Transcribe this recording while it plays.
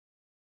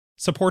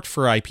Support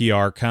for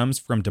IPR comes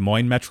from Des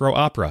Moines Metro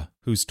Opera,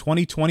 whose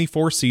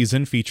 2024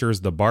 season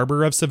features The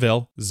Barber of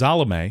Seville,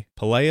 Salome,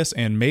 Pelléas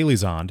and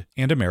Melisande,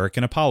 and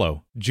American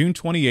Apollo, June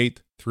 28th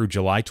through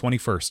July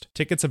 21st.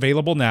 Tickets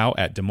available now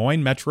at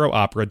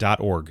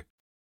DesMoinesMetroOpera.org.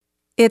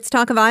 It's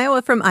Talk of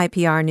Iowa from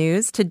IPR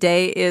News.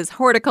 Today is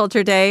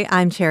Horticulture Day.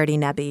 I'm Charity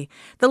Nebbe.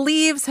 The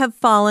leaves have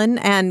fallen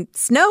and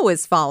snow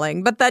is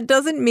falling, but that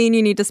doesn't mean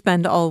you need to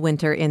spend all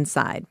winter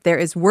inside. There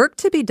is work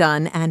to be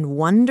done and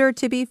wonder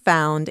to be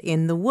found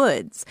in the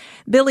woods.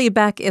 Billy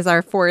Beck is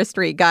our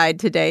forestry guide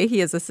today. He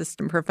is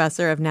assistant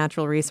professor of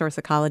natural resource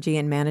ecology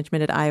and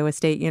management at Iowa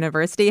State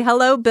University.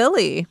 Hello,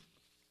 Billy.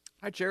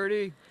 Hi,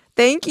 Charity.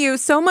 Thank you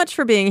so much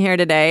for being here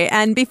today.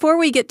 And before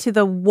we get to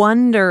the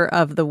wonder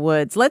of the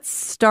woods, let's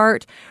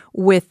start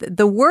with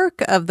the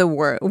work of the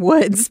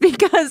woods,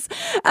 because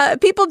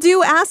people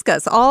do ask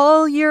us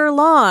all year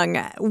long,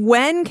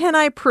 when can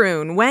I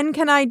prune? When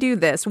can I do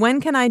this?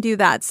 When can I do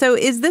that? So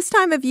is this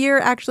time of year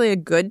actually a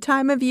good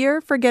time of year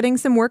for getting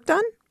some work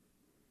done?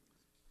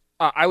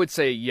 I would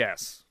say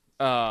yes.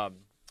 I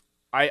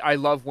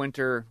love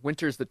winter.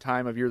 Winter's the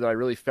time of year that I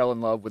really fell in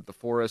love with the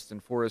forest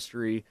and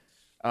forestry.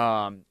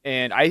 And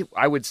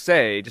I would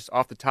say, just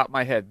off the top of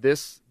my head,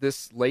 this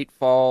late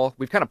fall,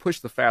 we've kind of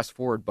pushed the fast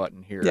forward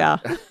button here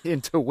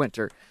into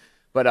winter.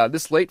 But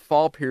this late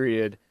fall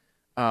period,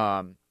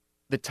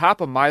 the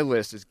top of my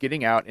list is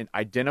getting out and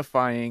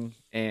identifying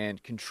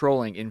and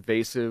controlling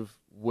invasive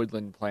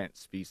woodland plant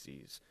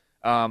species.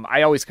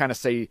 I always kind of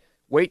say,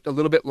 wait a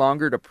little bit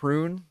longer to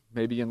prune,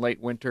 maybe in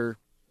late winter.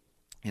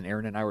 And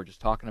Aaron and I were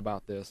just talking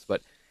about this.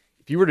 But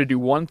if you were to do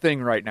one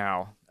thing right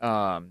now,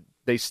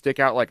 they stick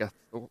out like a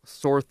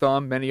sore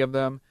thumb, many of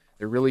them.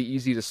 They're really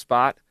easy to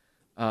spot.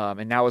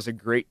 And now is a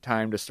great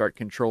time to start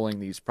controlling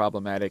these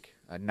problematic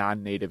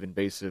non-native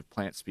invasive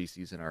plant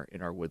species in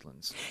our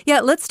woodlands.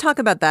 Yeah, let's talk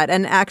about that.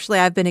 And actually,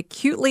 I've been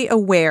acutely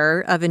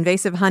aware of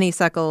invasive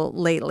honeysuckle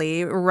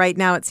lately. Right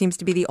now, it seems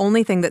to be the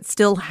only thing that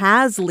still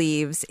has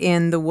leaves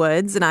in the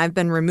woods. And I've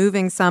been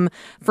removing some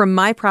from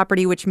my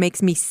property, which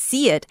makes me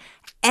see it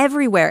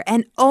everywhere.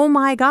 And oh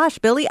my gosh,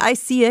 Billy, I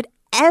see it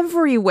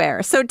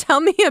everywhere. So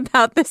tell me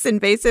about this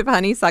invasive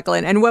honeysuckle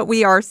and what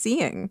we are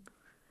seeing.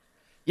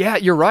 Yeah,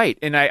 you're right.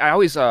 And I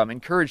always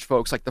encourage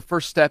folks, like the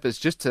first step is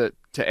just to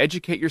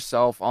educate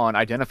yourself on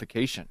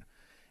identification.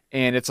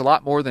 And it's a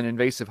lot more than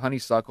invasive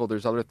honeysuckle.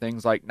 There's other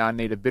things like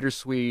non-native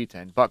bittersweet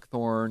and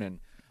buckthorn and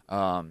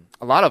a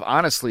lot of,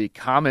 honestly,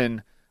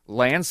 common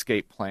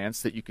landscape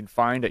plants that you can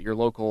find at your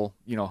local,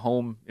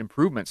 home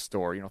improvement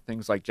store.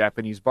 Things like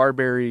Japanese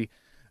barberry,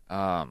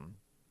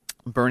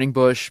 burning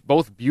bush,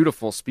 both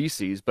beautiful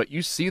species, but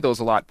you see those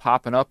a lot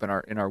popping up in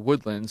our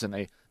woodlands,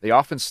 and they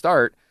often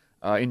start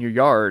in your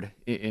yard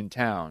in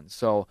town.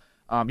 So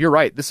you're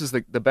right. This is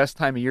the best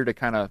time of year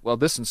to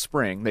this in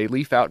spring. They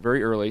leaf out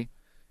very early,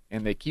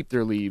 and they keep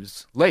their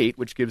leaves late,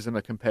 which gives them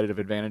a competitive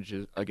advantage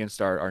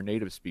against our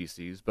native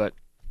species. But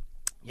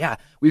yeah,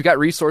 we've got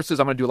resources.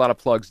 I'm going to do a lot of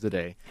plugs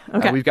today.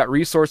 Okay. We've got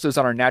resources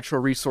on our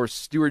Natural Resource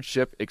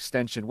Stewardship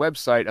Extension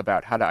website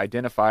about how to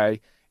identify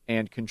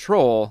and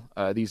control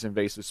these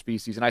invasive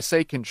species. And I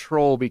say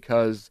control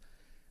because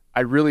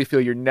I really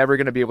feel you're never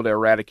going to be able to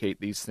eradicate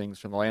these things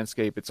from the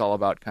landscape. It's all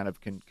about kind of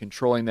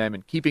controlling them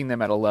and keeping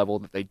them at a level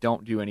that they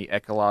don't do any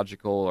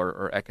ecological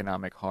or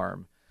economic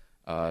harm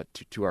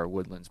to our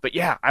woodlands. But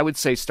yeah, I would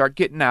say start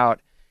getting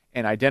out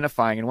and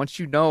identifying. And once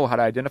you know how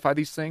to identify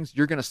these things,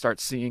 you're going to start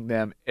seeing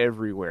them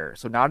everywhere.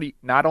 So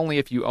not only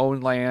if you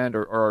own land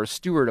or are a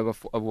steward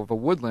of a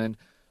woodland,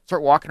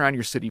 start walking around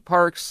your city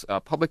parks,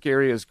 public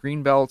areas,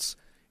 green belts,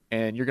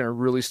 and you're going to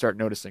really start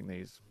noticing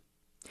these.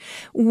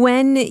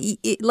 When,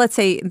 let's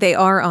say they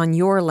are on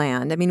your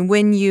land,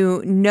 when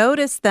you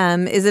notice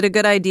them, is it a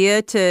good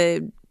idea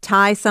to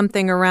tie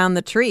something around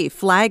the tree,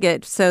 flag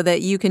it so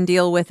that you can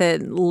deal with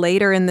it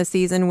later in the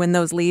season when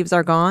those leaves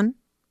are gone?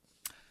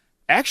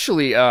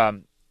 Actually,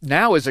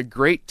 now is a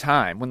great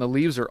time. When the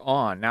leaves are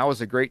on, now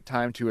is a great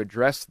time to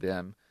address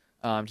them.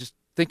 Just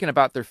thinking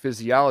about their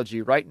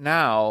physiology, right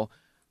now,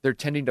 they're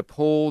tending to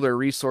pull their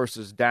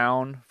resources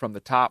down from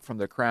the top, from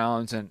their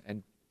crowns,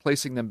 and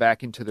placing them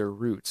back into their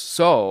roots.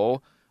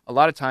 So a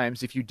lot of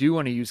times, if you do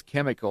want to use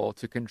chemical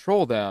to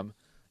control them,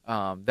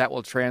 that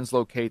will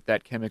translocate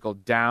that chemical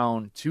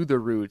down to the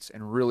roots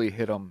and really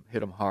hit them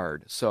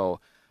hard. So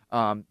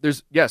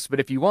but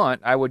if you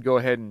want, I would go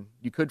ahead and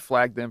you could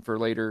flag them for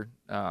later,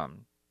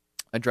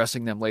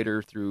 addressing them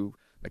later through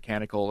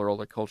mechanical or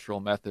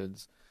horticultural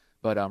methods.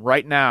 But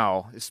right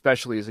now,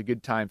 especially, is a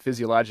good time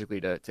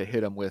physiologically to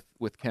hit them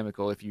with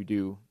chemical if you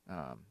do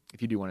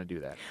want to do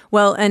that.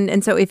 Well,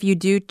 and so if you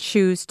do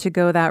choose to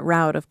go that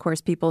route, of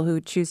course, people who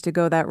choose to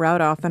go that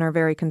route often are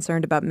very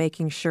concerned about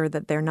making sure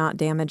that they're not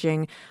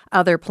damaging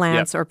other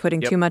plants or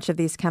putting too much of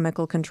these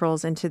chemical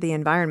controls into the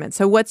environment.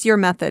 So what's your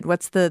method?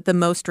 What's the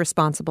most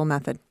responsible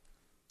method?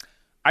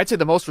 I'd say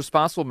the most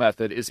responsible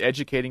method is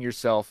educating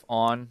yourself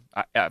on,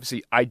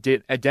 obviously,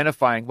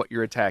 identifying what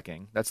you're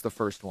attacking. That's the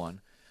first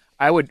one.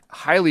 I would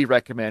highly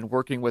recommend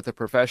working with a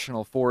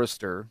professional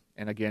forester.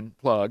 And again,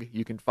 plug,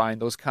 you can find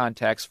those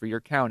contacts for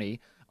your county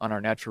on our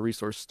natural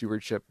resource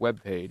stewardship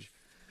webpage.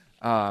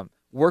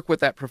 Work with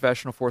that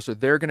professional forester.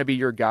 They're going to be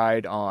your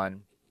guide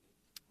on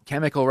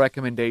chemical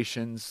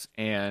recommendations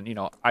and,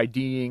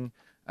 IDing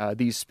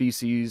these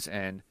species,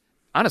 and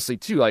honestly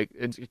too, like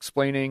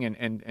explaining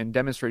and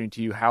demonstrating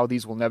to you how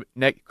these will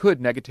could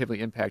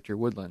negatively impact your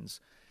woodlands.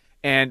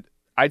 And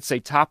I'd say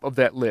top of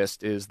that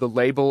list is the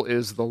label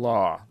is the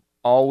law.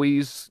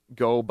 Always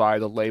go by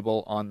the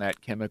label on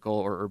that chemical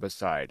or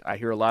herbicide. I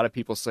hear a lot of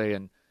people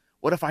saying,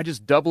 what if I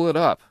just double it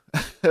up?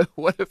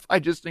 What if I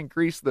just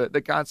increase the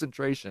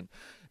concentration?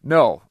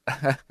 No,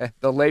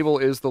 the label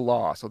is the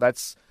law. So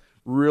that's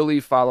really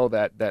follow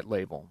that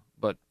label.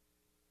 But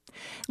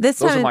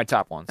those are my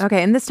top ones.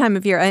 Okay, and this time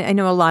of year, I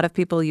know a lot of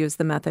people use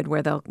the method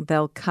where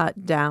they'll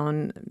cut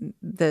down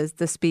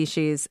the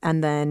species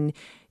and then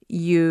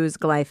use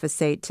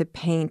glyphosate to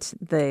paint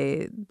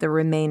the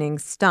remaining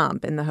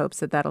stump in the hopes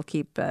that that'll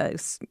keep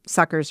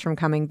suckers from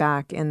coming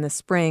back in the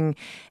spring.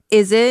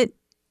 Is it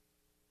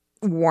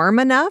warm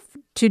enough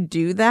to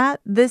do that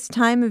this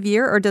time of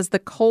year, or does the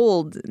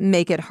cold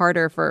make it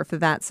harder for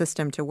that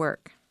system to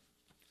work?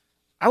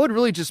 I would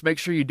really just make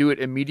sure you do it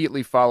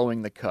immediately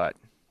following the cut.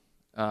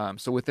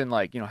 So within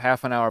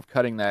half an hour of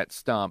cutting that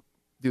stump,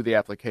 do the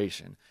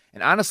application.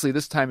 And honestly,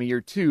 this time of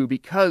year too,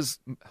 because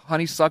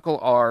honeysuckle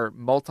are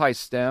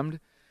multi-stemmed,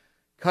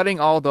 cutting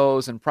all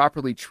those and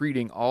properly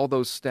treating all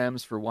those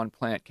stems for one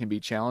plant can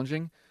be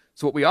challenging.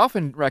 So what we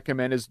often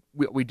recommend is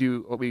we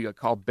do what we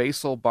call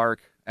basal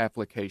bark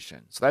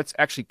application. So that's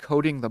actually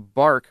coating the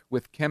bark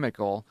with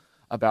chemical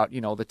about,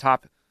 the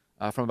top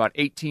from about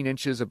 18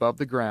 inches above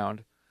the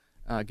ground,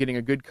 getting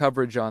a good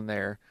coverage on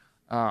there.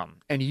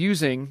 And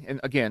using, and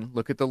again,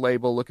 look at the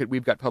label,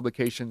 we've got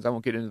publications, I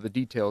won't get into the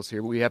details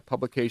here, but we have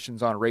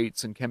publications on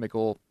rates and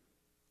chemical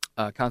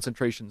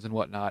concentrations and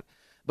whatnot.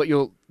 But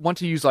you'll want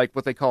to use like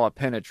what they call a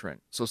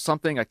penetrant. So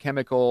a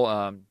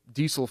chemical,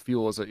 diesel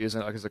fuel is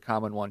a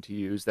common one to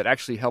use that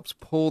actually helps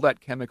pull that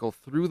chemical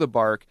through the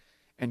bark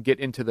and get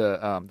into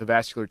the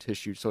vascular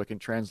tissue so it can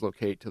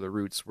translocate to the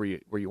roots where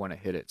you want to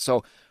hit it.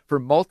 So for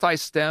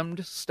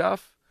multi-stemmed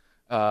stuff,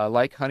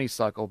 like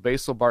honeysuckle,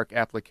 basal bark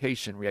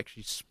application, we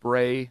actually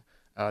spray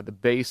the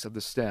base of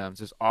the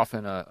stems is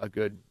often a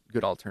good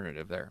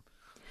alternative there.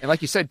 And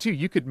like you said, too,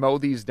 you could mow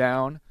these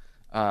down,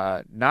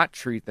 not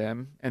treat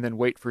them, and then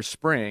wait for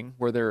spring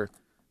where the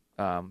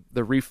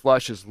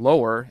reflush is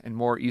lower and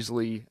more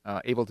easily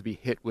able to be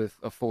hit with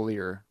a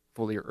foliar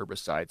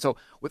herbicide. So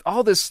with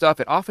all this stuff,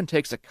 it often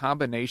takes a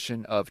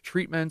combination of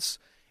treatments,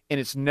 and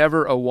it's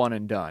never a one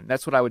and done.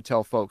 That's what I would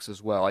tell folks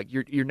as well. Like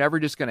you're never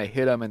just going to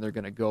hit them and they're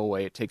going to go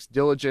away. It takes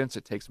diligence,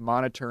 it takes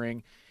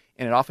monitoring,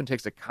 and it often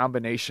takes a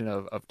combination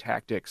of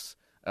tactics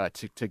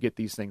to get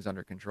these things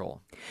under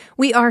control.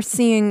 We are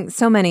seeing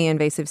so many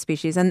invasive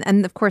species,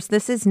 and of course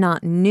this is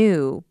not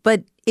new,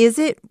 but is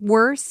it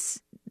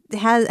worse?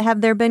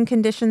 Have there been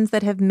conditions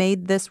that have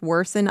made this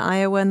worse in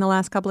Iowa in the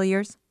last couple of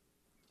years?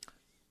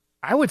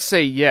 I would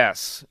say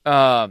yes.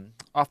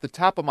 Off the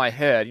top of my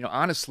head,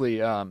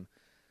 honestly,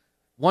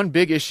 one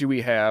big issue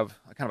we have,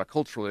 kind of a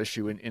cultural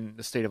issue in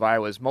the state of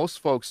Iowa, is most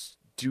folks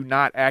do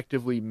not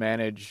actively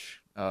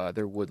manage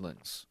their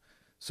woodlands.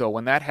 So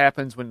when that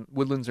happens, when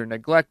woodlands are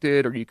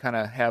neglected or you kind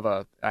of have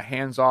a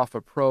hands-off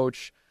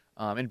approach,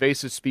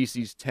 invasive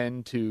species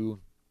tend to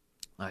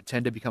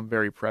become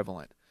very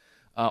prevalent.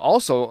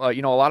 Also, a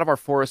lot of our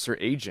forests are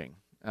aging.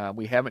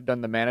 We haven't done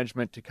the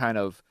management to kind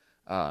of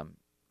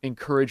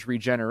encourage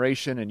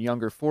regeneration in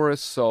younger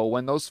forests. So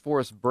when those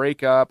forests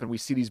break up and we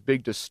see these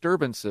big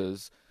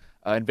disturbances,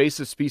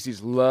 invasive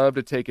species love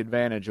to take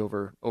advantage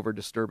over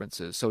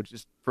disturbances. So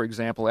just for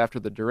example, after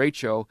the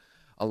derecho,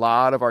 a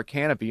lot of our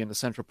canopy in the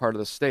central part of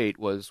the state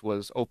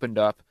was opened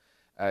up,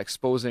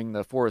 exposing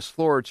the forest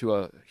floor to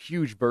a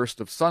huge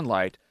burst of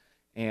sunlight.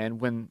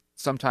 And when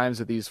sometimes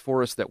of these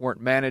forests that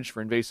weren't managed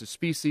for invasive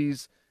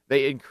species,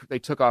 they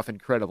took off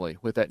incredibly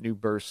with that new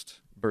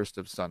burst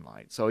of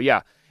sunlight. So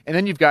yeah, and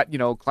then you've got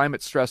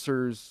climate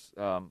stressors,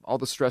 all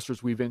the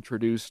stressors we've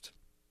introduced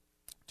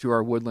to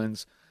our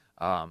woodlands.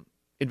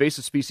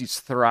 Invasive species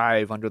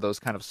thrive under those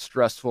kind of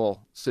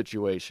stressful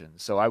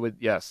situations. So I would,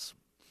 yes.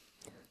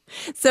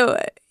 So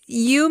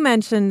you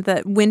mentioned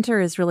that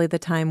winter is really the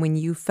time when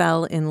you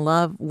fell in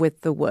love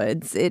with the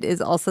woods. It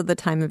is also the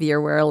time of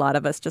year where a lot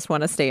of us just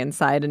want to stay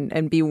inside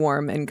and be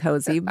warm and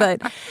cozy.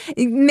 But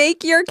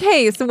make your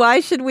case.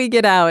 Why should we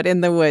get out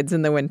in the woods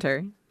in the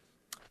winter?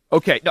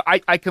 Okay, no,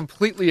 I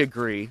completely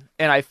agree.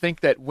 And I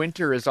think that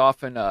winter is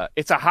often,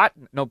 it's a hot,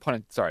 no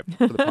pun, sorry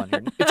for the pun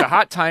here. It's a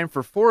hot time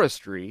for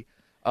forestry.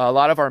 A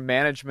lot of our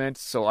management,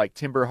 so like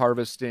timber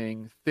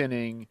harvesting,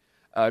 thinning,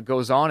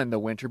 goes on in the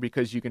winter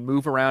because you can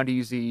move around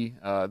easy.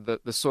 The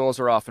soils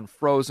are often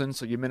frozen,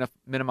 so you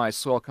minimize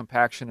soil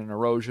compaction and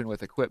erosion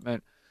with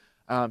equipment.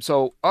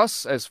 So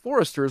us as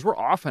foresters, we're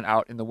often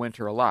out in the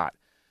winter a lot.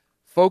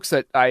 Folks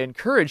that I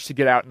encourage to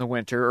get out in the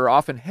winter are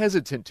often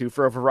hesitant to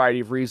for a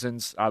variety of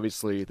reasons.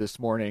 Obviously, this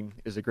morning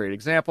is a great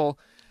example.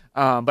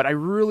 But I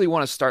really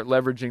want to start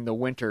leveraging the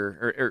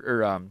winter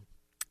or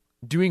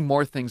doing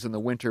more things in the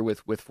winter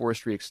with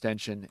forestry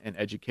extension and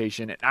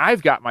education. And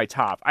I've got my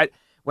top.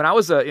 when I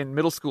was in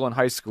middle school and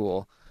high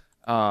school,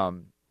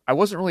 I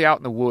wasn't really out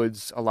in the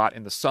woods a lot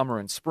in the summer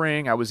and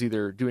spring. I was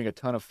either doing a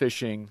ton of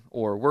fishing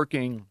or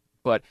working,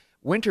 but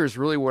winter is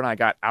really when I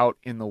got out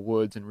in the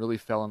woods and really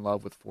fell in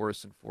love with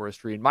forests and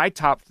forestry. And my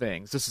top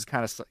things, this is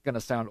kind of going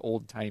to sound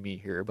old-timey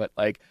here, but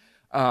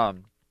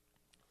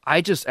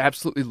I just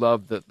absolutely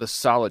love the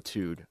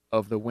solitude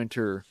of the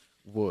winter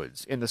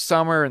woods. In the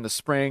summer and the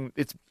spring,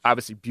 it's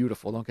obviously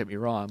beautiful, don't get me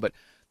wrong, but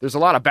there's a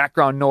lot of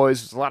background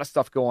noise. There's a lot of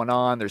stuff going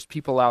on. There's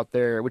people out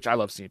there, which I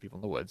love seeing people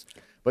in the woods.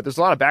 But there's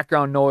a lot of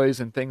background noise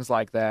and things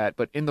like that.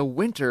 But in the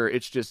winter,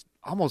 it's just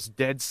almost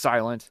dead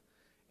silent.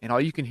 And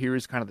all you can hear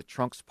is kind of the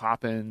trunks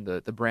popping,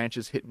 the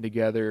branches hitting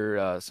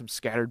together, some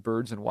scattered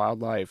birds and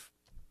wildlife.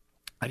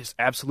 I just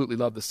absolutely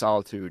love the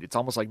solitude. It's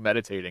almost like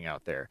meditating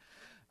out there.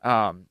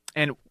 And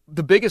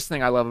the biggest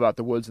thing I love about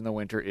the woods in the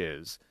winter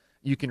is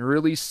you can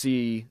really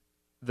see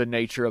the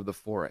nature of the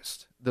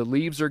forest. The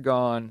leaves are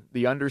gone.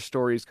 The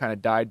understory's kind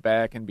of died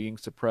back and being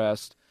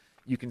suppressed.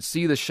 You can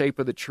see the shape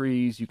of the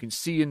trees. You can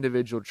see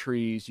individual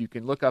trees. You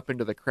can look up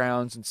into the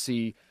crowns and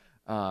see,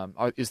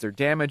 is there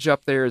damage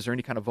up there? Is there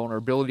any kind of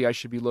vulnerability I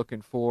should be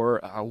looking for?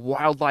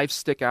 Wildlife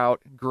stick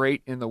out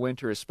great in the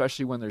winter,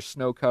 especially when there's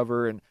snow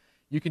cover. And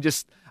you can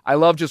I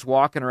love just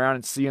walking around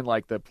and seeing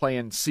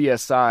playing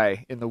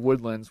CSI in the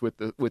woodlands with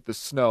the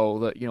snow,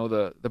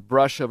 the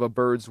brush of a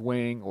bird's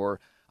wing,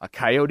 or a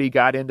coyote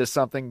got into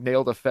something,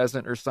 nailed a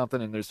pheasant or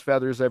something, and there's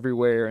feathers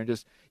everywhere. And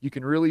just, you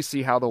can really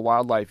see how the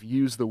wildlife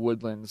use the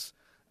woodlands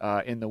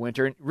in the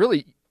winter. And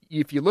really,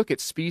 if you look at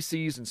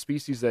species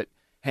that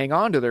hang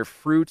on to their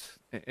fruit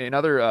and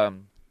other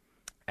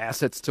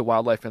assets to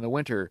wildlife in the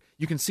winter,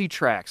 you can see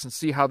tracks and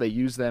see how they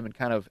use them and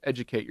kind of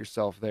educate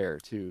yourself there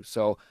too.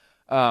 So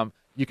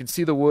you can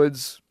see the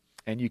woods,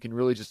 and you can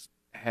really just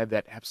have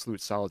that absolute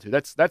solitude.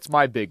 That's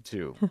my big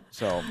two.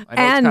 So I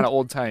know it's kind of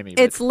old timey.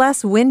 It's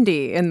less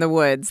windy in the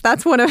woods.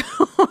 That's one of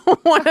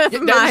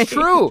That is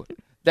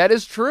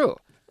true.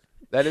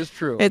 That is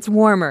true. It's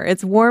warmer.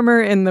 It's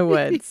warmer in the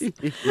woods.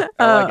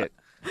 I like it.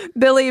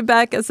 Billy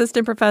Beck,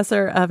 Assistant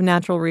Professor of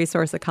Natural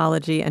Resource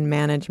Ecology and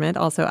Management,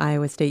 also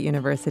Iowa State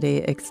University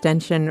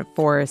Extension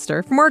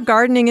Forester. For more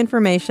gardening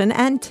information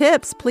and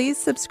tips, please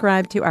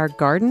subscribe to our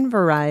Garden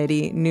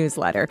Variety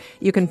newsletter.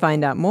 You can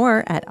find out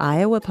more at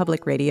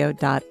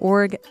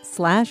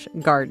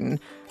iowapublicradio.org/garden.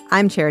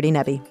 I'm Charity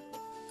Nebbe.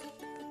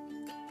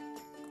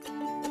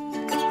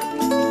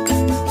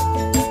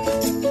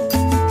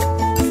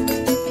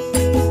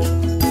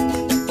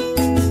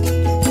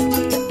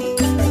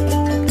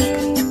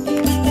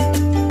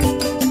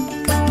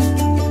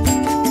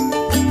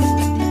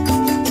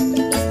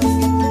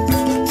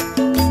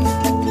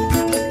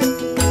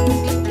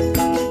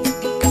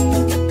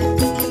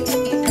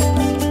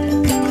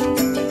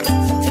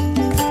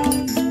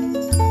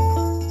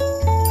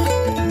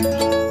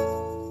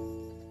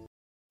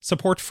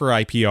 Support for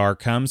IPR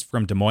comes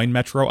from Des Moines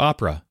Metro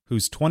Opera,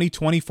 whose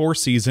 2024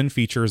 season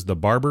features The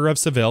Barber of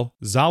Seville,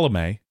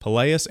 Salome,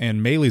 Pelléas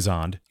and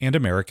Mélisande, and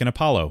American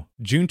Apollo,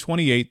 June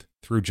 28th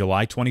through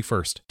July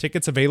 21st.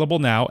 Tickets available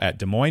now at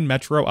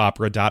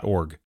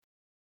DesMoinesMetroOpera.org.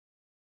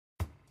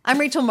 I'm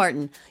Rachel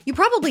Martin. You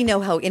probably know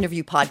how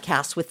interview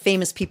podcasts with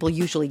famous people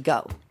usually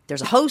go.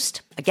 There's a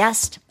host, a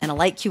guest, and a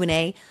light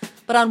Q&A.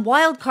 But on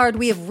Wildcard,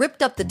 we have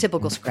ripped up the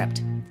typical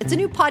script. It's a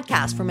new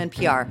podcast from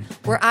NPR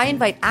where I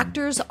invite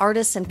actors,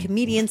 artists, and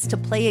comedians to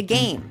play a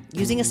game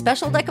using a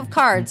special deck of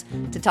cards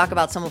to talk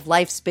about some of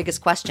life's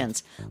biggest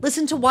questions.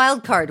 Listen to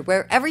Wildcard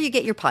wherever you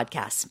get your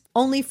podcasts,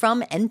 only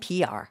from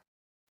NPR.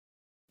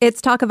 It's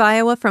Talk of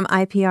Iowa from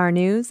IPR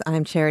News.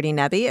 I'm Charity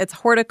Nebbe. It's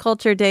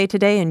Horticulture Day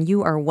today, and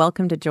you are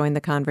welcome to join the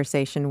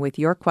conversation with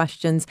your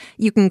questions.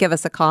 You can give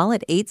us a call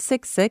at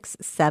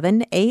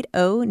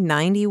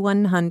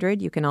 866-780-9100.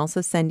 You can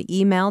also send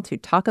email to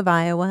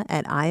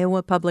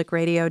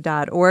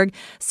talkofiowa@iowapublicradio.org.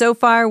 So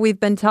far, we've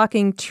been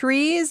talking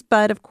trees,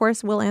 but of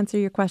course, we'll answer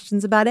your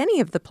questions about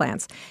any of the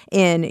plants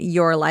in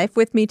your life.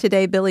 With me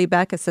today, Billy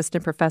Beck,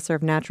 Assistant Professor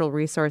of Natural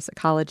Resource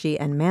Ecology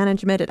and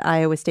Management at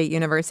Iowa State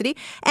University,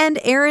 and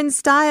Aaron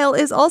Stiles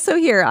is also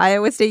here,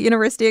 Iowa State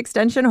University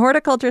Extension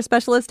Horticulture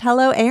Specialist.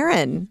 Hello,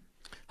 Aaron.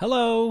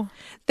 Hello.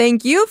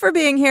 Thank you for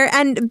being here.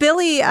 And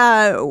Billy,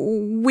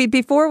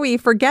 before we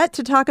forget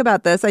to talk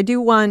about this, I do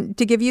want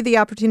to give you the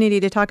opportunity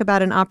to talk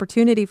about an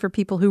opportunity for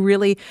people who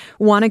really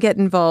want to get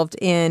involved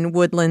in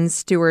woodland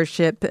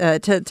stewardship,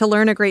 to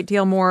learn a great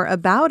deal more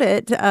about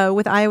it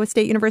with Iowa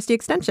State University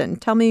Extension.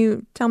 Tell me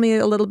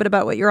a little bit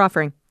about what you're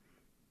offering.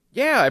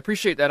 Yeah, I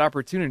appreciate that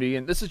opportunity.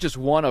 And this is just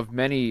one of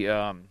many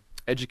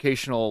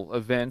educational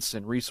events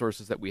and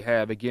resources that we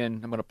have.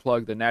 Again, I'm going to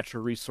plug the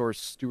Natural Resource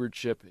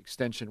Stewardship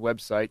Extension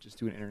website. Just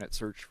do an internet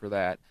search for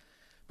that.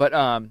 But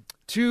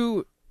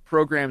two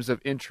programs of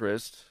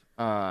interest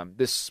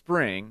this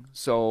spring,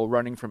 so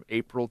running from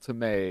April to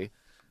May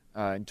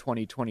in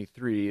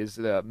 2023, is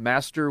the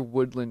Master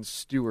Woodland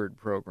Steward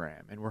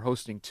Program. And we're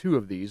hosting two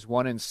of these,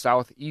 one in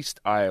southeast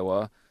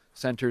Iowa,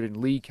 centered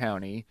in Lee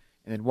County,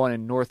 and then one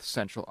in north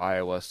central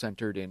Iowa,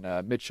 centered in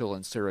Mitchell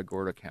and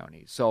Saragordo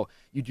counties. So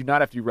you do not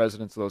have to be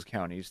residents of those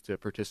counties to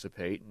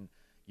participate, and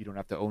You don't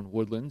have to own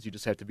woodlands. You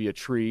just have to be a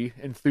tree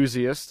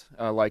enthusiast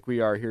like we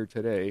are here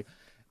today.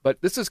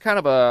 But this is kind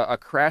of a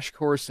crash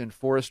course in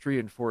forestry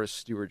and forest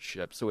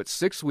stewardship. So it's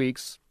 6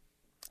 weeks,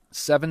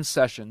 7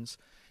 sessions,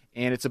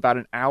 and it's about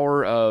an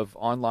hour of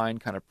online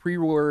kind of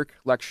pre-work,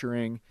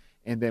 lecturing,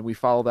 and then we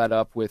follow that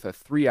up with a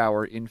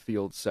 3-hour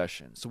in-field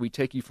session. So we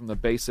take you from the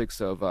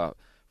basics of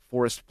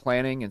forest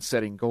planning and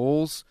setting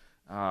goals,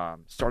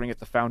 starting at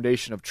the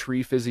foundation of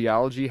tree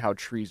physiology, how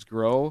trees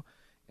grow,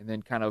 and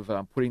then kind of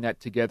putting that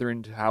together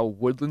into how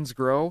woodlands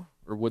grow,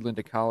 or woodland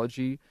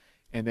ecology.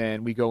 And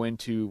then we go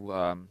into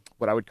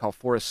what I would call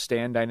forest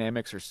stand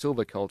dynamics or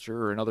silviculture,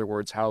 or in other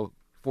words, how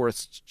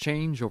forests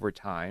change over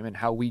time and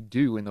how what we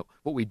do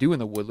in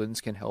the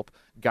woodlands can help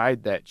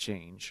guide that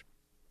change.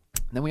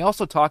 And then we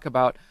also talk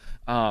about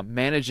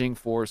managing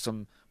for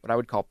some what I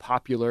would call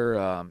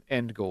popular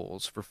end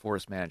goals for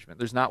forest management.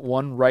 There's not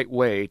one right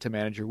way to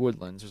manage your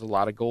woodlands. There's a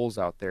lot of goals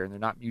out there, and they're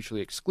not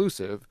mutually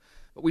exclusive.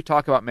 But we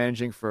talk about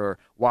managing for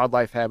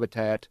wildlife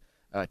habitat,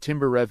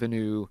 timber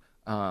revenue,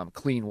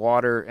 clean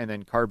water, and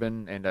then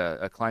carbon and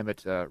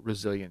climate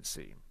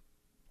resiliency.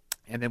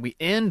 And then we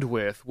end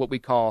with what we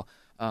call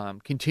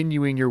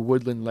continuing your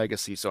woodland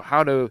legacy. So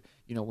how to,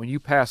 when you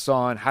pass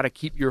on, how to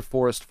keep your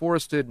forest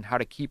forested and how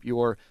to keep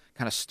your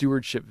kind of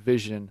stewardship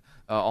vision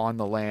on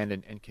the land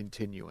and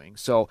continuing.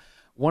 So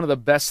one of the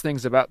best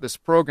things about this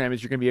program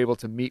is you're going to be able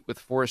to meet with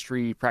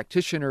forestry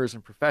practitioners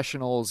and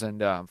professionals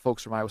and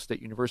folks from Iowa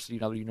State University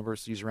and other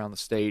universities around the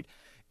state,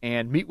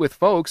 and meet with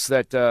folks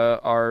that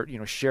are,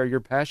 share your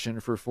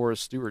passion for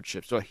forest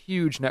stewardship. So a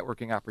huge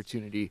networking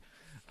opportunity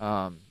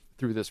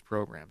through this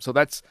program. So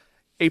that's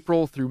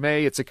April through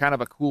May. It's a kind of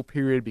a cool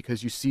period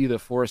because you see the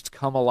forest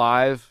come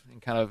alive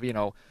and kind of,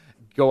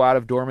 go out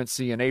of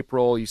dormancy in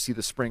April. You see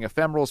the spring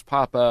ephemerals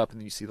pop up, and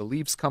then you see the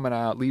leaves coming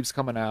out.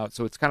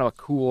 So it's kind of a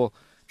cool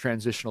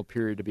transitional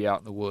period to be out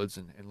in the woods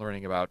and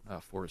learning about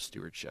forest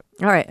stewardship.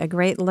 All right, a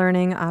great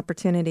learning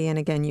opportunity. And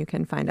again, you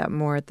can find out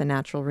more at the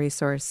Natural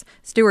Resource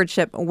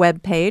Stewardship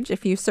webpage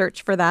if you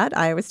search for that,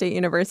 Iowa State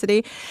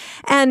University.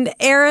 And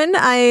Aaron,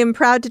 I am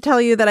proud to tell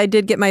you that I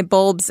did get my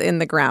bulbs in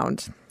the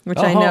ground, which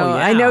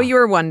I know you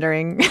were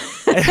wondering.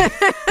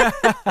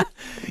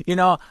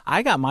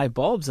 I got my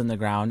bulbs in the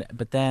ground,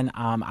 but then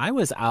I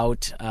was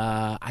out,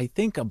 I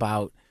think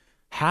about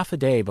half a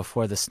day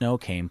before the snow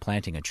came,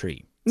 planting a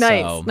tree.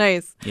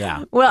 Nice.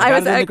 Yeah. Well, I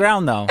was in the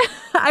ground, though.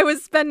 I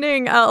was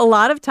spending a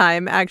lot of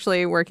time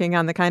actually working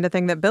on the kind of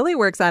thing that Billy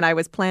works on. I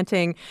was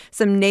planting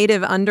some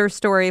native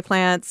understory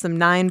plants, some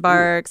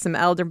 9-bark, some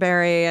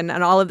elderberry, and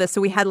all of this.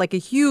 So we had like a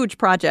huge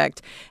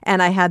project,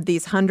 and I had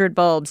these 100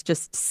 bulbs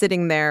just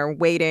sitting there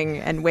waiting.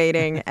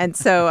 And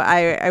so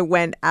I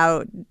went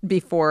out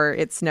before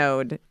it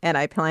snowed, and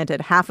I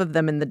planted half of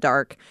them in the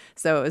dark.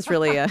 So it was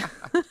really a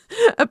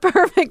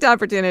perfect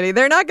opportunity.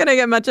 They're not going to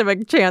get much of a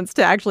chance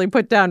to actually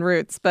put down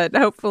roots, but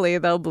hopefully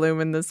they'll bloom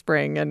in the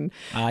spring. And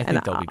I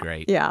think they'll be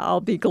great. Yeah,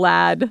 I'll be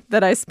glad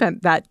that I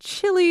spent that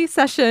chilly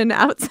session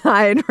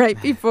outside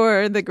right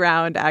before the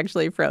ground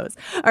actually froze.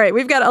 All right,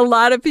 we've got a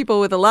lot of people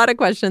with a lot of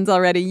questions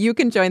already. You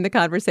can join the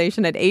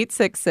conversation at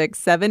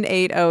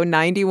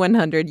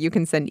 866-780-9100. You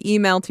can send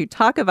email to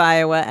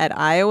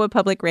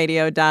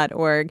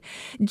talkofiowa@iowapublicradio.org.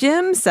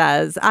 Jim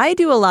says, I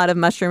do a lot of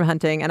mushroom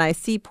hunting, and I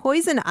see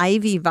poison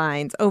ivy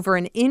vines over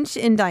an inch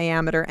in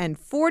diameter and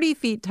 40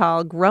 feet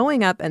tall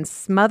growing up and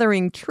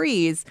smothering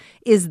trees.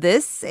 Is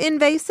this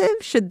invasive?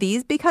 Should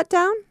these be cut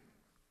down?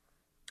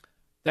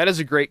 That is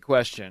a great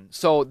question.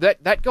 So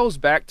that goes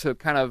back to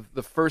kind of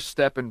the first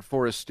step in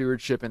forest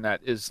stewardship, and that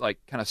is like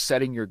kind of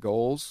setting your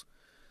goals.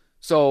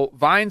 So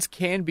vines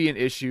can be an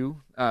issue.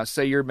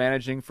 Say you're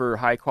managing for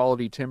high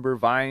quality timber.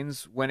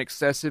 Vines, when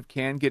excessive,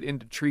 can get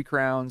into tree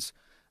crowns.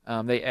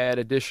 They add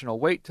additional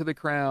weight to the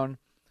crown,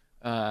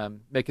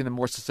 making them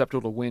more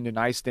susceptible to wind and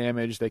ice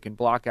damage. They can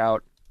block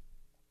out,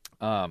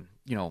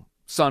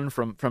 sun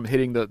from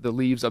hitting the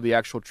leaves of the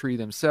actual tree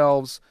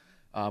themselves.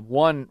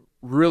 One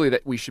really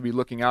that we should be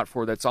looking out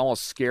for that's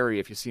almost scary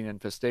if you see an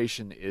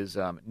infestation is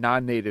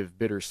non-native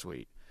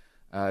bittersweet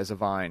as a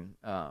vine.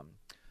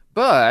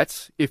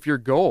 But if your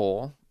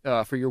goal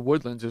for your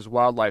woodlands is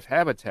wildlife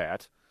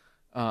habitat,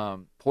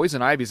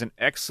 poison ivy is an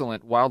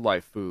excellent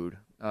wildlife food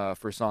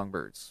for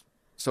songbirds.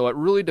 So it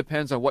really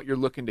depends on what you're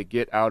looking to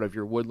get out of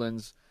your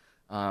woodlands.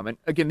 And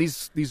again,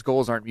 these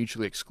goals aren't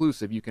mutually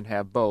exclusive. You can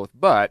have both.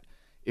 But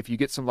if you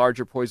get some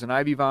larger poison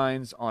ivy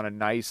vines on a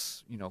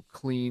nice,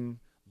 clean,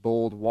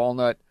 bold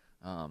walnut,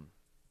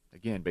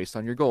 again, based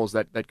on your goals,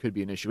 that could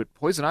be an issue. But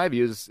poison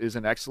ivy is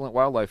an excellent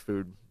wildlife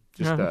food.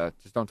 Just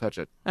don't touch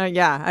it.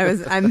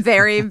 I'm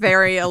very,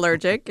 very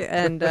allergic,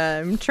 and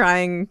I'm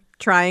trying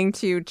trying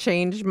to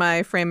change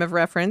my frame of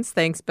reference.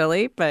 Thanks,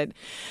 Billy, but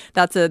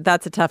that's a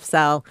tough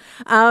sell.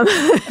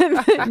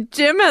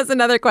 Jim has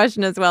another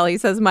question as well. He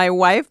says, my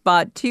wife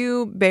bought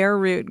 2 bare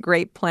root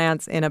grape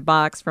plants in a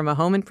box from a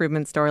home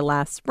improvement store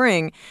last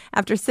spring.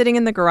 After sitting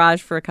in the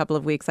garage for a couple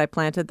of weeks, I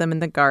planted them in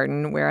the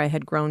garden where I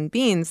had grown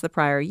beans the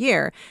prior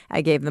year.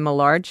 I gave them a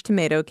large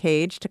tomato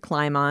cage to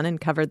climb on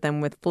and covered them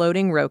with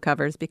floating row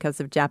covers because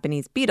of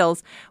Japanese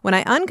beetles. When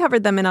I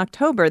uncovered them in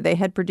October, they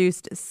had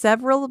produced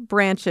several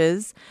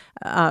branches,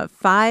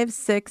 5,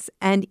 6,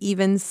 and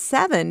even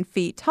 7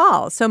 feet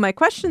tall. So my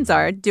questions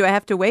are, do I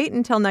have to wait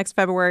until next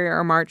February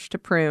or March to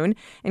prune?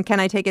 And can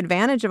I take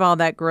advantage of all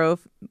that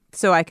growth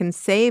so I can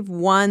save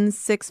one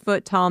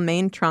 6-foot tall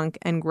main trunk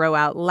and grow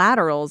out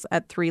laterals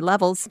at 3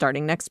 levels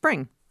starting next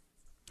spring?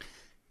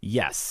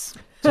 Yes,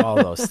 to all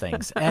those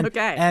things. And,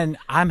 Okay. And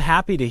I'm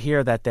happy to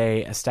hear that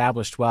they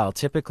established well.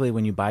 Typically,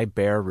 when you buy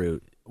bare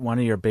root, one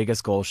of your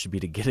biggest goals should be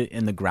to get it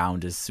in the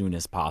ground as soon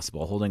as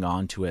possible. Holding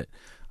on to it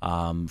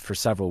for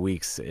several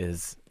weeks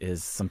is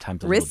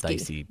sometimes a Risky. little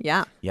dicey.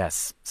 Yeah.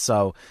 Yes.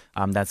 So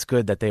that's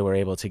good that they were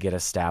able to get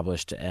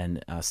established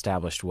and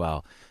established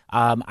well.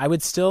 I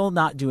would still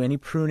not do any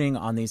pruning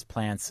on these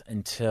plants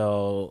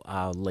until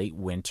late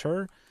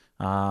winter.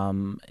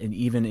 And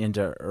even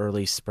into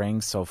early spring,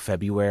 so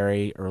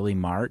February, early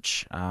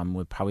March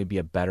would probably be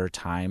a better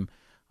time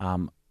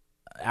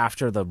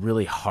after the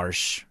really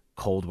harsh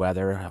cold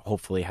weather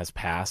hopefully has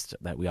passed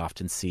that we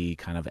often see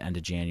kind of end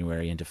of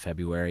January into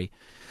February.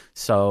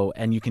 So,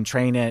 and you can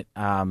train it.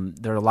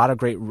 There are a lot of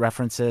great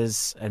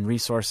references and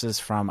resources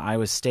from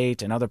Iowa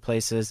State and other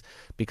places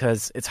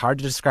because it's hard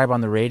to describe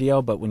on the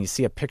radio, but when you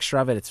see a picture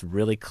of it, it's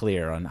really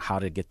clear on how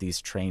to get these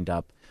trained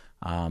up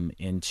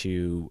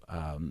into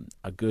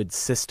a good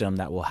system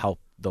that will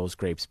help those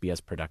grapes be as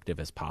productive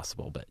as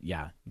possible. But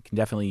yeah, you can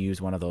definitely use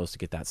one of those to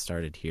get that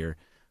started here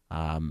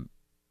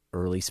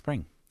early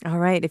spring. All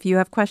right. If you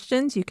have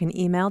questions, you can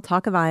email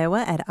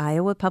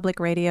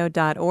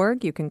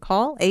talkofiowa@iowapublicradio.org. You can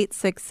call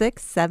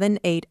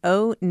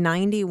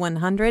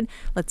 866-780-9100.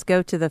 Let's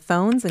go to the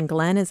phones, and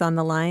Glenn is on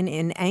the line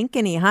in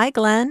Ankeny. Hi,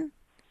 Glenn.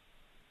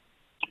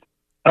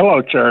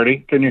 Hello,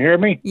 Charity. Can you hear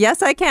me?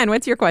 Yes, I can.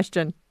 What's your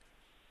question?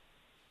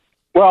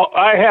 Well,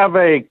 I have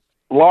a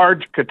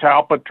large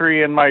catalpa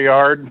tree in my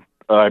yard.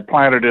 I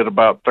planted it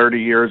about 30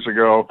 years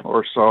ago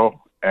or so,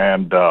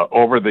 and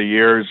over the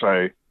years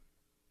I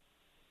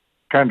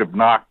kind of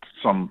knocked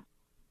some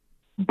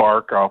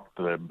bark off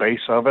the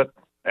base of it,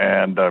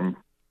 and I'm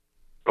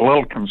a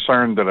little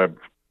concerned that I've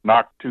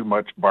knocked too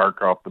much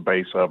bark off the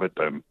base of it,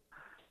 and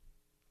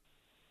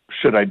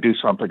should I do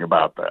something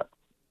about that?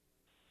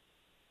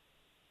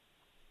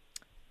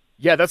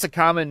 Yeah, that's a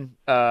common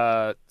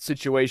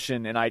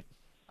situation, and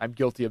I'm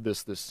guilty of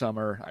this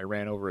summer. I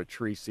ran over a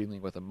tree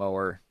seedling with a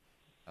mower.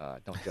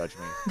 Don't judge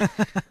me.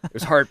 It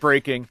was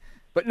heartbreaking.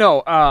 But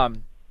no,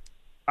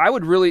 I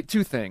would really,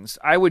 2 things.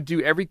 I would do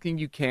everything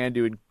you can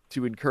to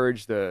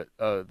encourage the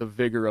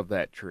vigor of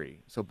that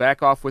tree. So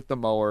back off with the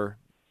mower.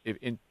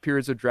 In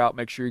periods of drought,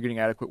 make sure you're getting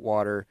adequate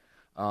water.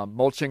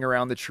 Mulching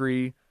around the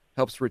tree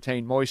helps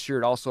retain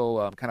moisture. It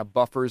also kind of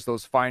buffers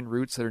those fine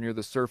roots that are near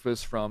the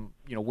surface from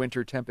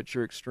winter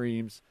temperature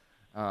extremes.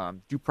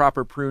 Do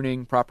proper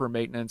pruning, proper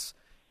maintenance.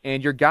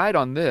 And your guide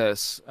on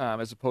this,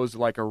 as opposed to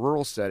like a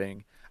rural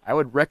setting, I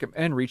would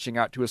recommend reaching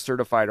out to a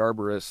certified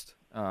arborist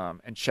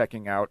and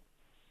checking out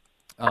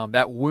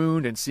that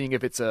wound and seeing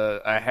if it's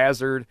a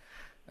hazard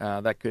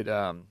that could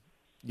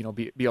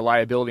be a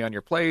liability on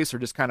your place, or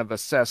just kind of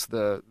assess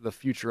the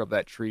future of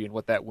that tree and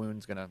what that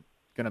wound's gonna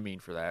mean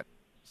for that.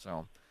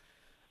 So,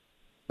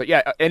 but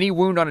yeah, any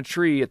wound on a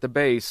tree at the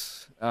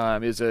base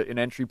is an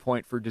entry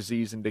point for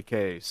disease and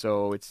decay.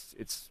 So it's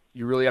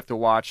you really have to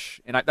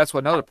watch, and that's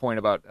another point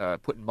about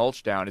putting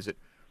mulch down is it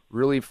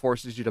really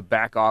forces you to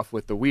back off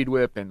with the weed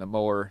whip and the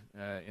mower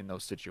in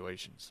those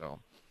situations.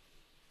 So.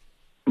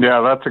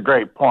 Yeah, that's a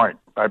great point.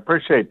 I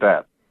appreciate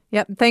that.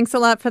 Yep. Thanks a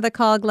lot for the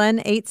call, Glenn.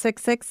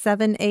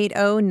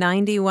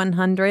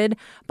 866-780-9100.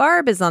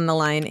 Barb is on the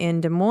line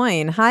in Des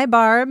Moines. Hi,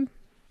 Barb.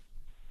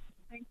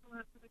 Thanks a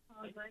lot for the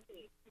call,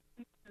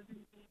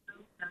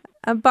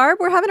 Glenn. Barb,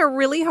 we're having a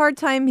really hard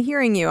time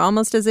hearing you,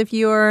 almost as if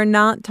you're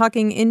not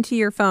talking into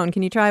your phone.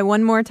 Can you try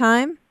one more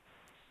time?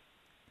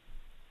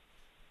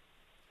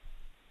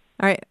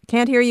 All right.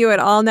 Can't hear you at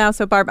all now.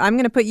 So, Barb, I'm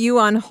going to put you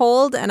on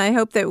hold, and I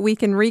hope that we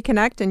can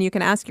reconnect and you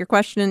can ask your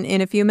question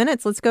in a few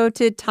minutes. Let's go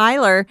to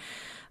Tyler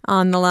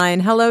on the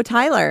line. Hello,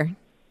 Tyler.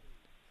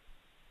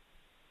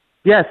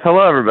 Yes.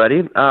 Hello,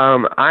 everybody.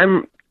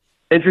 I'm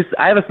interested.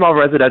 I have a small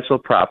residential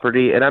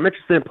property, and I'm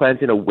interested in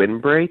planting a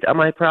windbreak on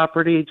my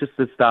property just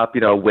to stop,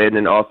 wind,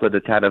 and also to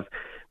kind of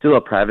do a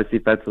little privacy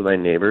fence with my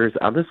neighbors.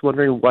 I'm just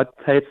wondering what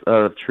types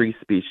of tree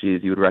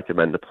species you would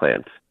recommend to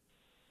plant.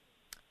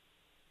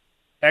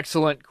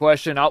 Excellent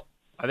question. I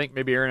think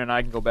maybe Aaron and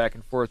I can go back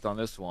and forth on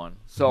this one.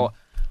 So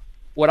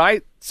what I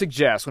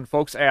suggest when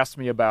folks ask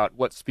me about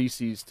what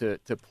species to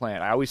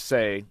plant, I always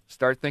say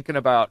start thinking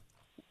about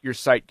your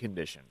site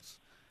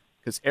conditions,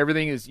 because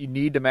everything is, you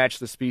need to match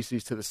the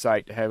species to the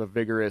site to have a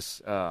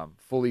vigorous,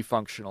 fully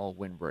functional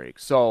windbreak.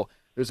 So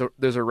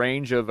there's a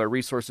range of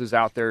resources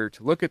out there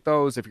to look at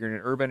those. If you're in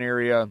an urban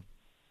area,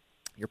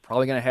 you're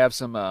probably going to have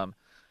some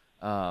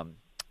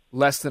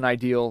less than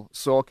ideal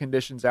soil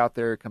conditions out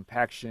there,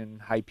 compaction,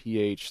 high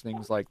pH,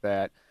 things like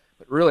that.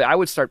 But really, I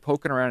would start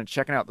poking around and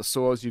checking out the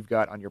soils you've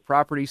got on your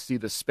property, see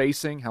the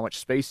spacing, how much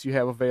space you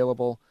have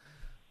available,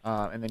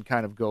 and then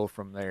kind of go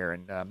from there.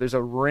 And there's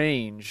a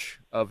range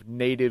of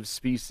native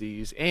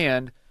species,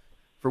 and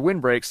for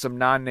windbreaks, some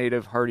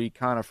non-native hardy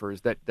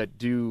conifers that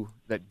do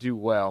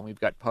well. We've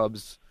got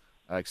pubs,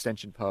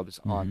 extension pubs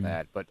on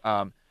that. But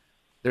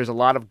there's a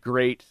lot of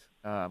great.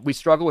 We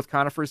struggle with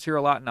conifers here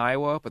a lot in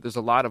Iowa, but there's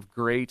a lot of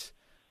great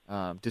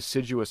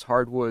deciduous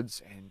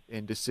hardwoods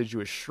and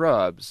deciduous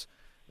shrubs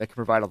that can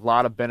provide a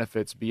lot of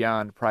benefits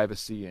beyond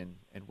privacy and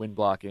wind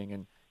blocking.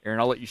 And Aaron,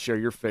 I'll let you share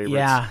your favorites.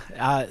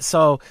 Yeah.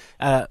 So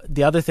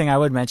the other thing I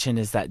would mention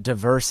is that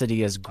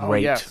diversity is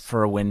great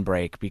for a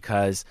windbreak,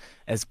 because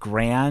as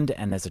grand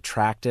and as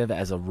attractive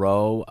as a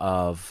row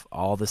of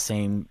all the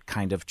same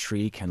kind of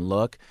tree can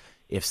look,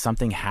 if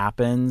something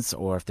happens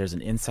or if there's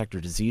an insect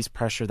or disease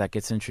pressure that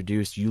gets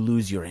introduced, you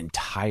lose your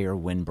entire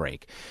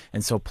windbreak.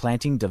 And so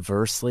planting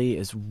diversely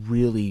is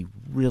really,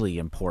 really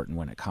important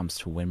when it comes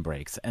to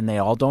windbreaks. And they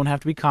all don't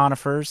have to be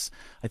conifers.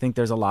 I think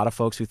there's a lot of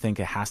folks who think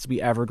it has to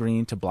be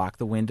evergreen to block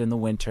the wind in the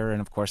winter. And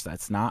of course,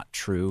 that's not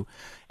true.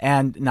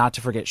 And not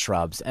to forget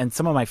shrubs. And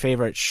some of my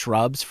favorite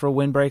shrubs for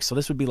windbreaks, so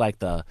this would be like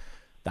the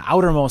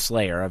outermost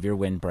layer of your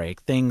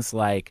windbreak. Things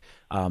like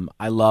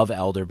I love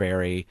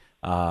elderberry.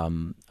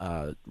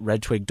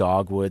 Red twig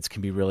dogwoods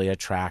can be really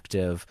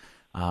attractive.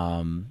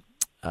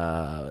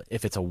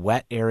 If it's a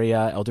wet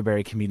area,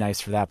 elderberry can be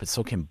nice for that, but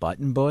so can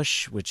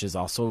buttonbush, which is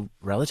also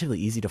relatively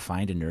easy to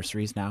find in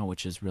nurseries now,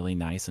 which is really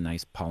nice, a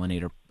nice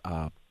pollinator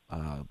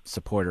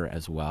supporter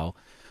as well.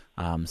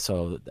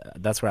 So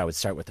that's where I would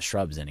start with the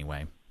shrubs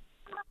anyway.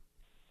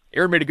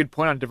 Aaron made a good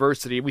point on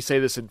diversity. We say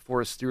this in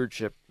forest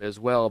stewardship as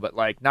well, but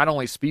like not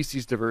only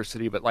species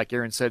diversity, but like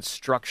Aaron said,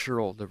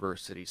 structural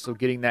diversity. So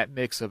getting that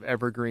mix of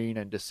evergreen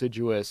and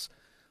deciduous,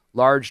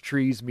 large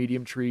trees,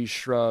 medium trees,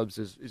 shrubs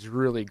is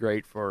really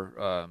great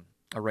for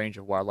a range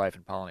of wildlife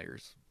and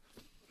pollinators.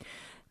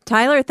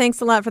 Tyler,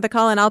 thanks a lot for the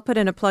call. And I'll put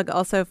in a plug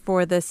also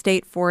for the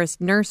State Forest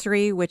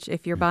Nursery, which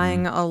if you're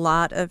buying a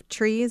lot of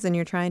trees and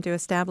you're trying to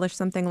establish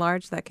something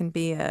large, that can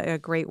be a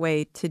great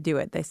way to do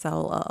it. They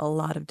sell a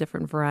lot of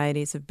different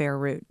varieties of bare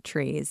root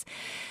trees.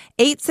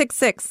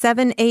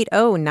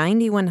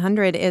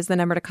 866-780-9100 is the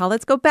number to call.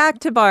 Let's go back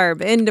to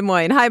Barb in Des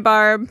Moines. Hi,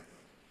 Barb.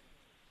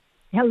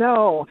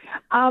 Hello.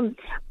 Our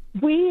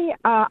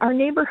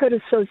neighborhood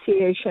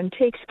association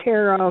takes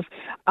care of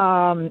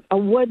a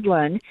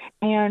woodland,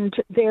 and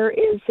there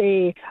is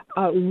a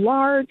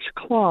large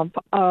clump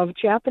of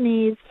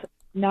Japanese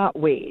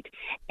knotweed.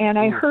 And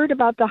I heard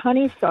about the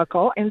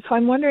honeysuckle, and so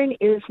I'm wondering,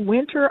 is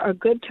winter a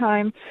good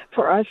time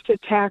for us to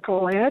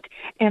tackle it?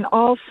 And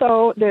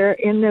also, there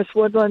in this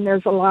woodland,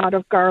 there's a lot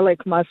of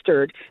garlic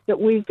mustard that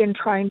we've been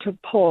trying to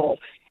pull,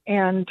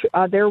 and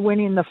they're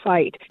winning the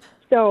fight.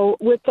 So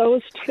with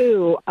those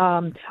two,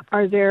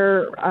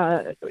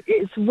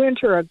 is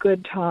winter a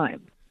good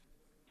time?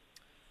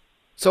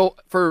 So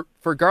for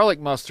garlic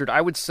mustard, I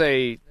would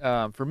say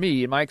for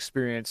me, in my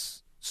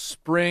experience,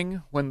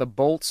 spring when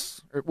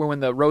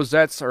the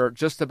rosettes are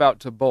just about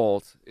to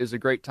bolt is a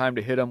great time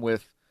to hit them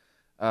with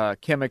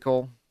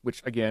chemical.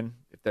 Which again,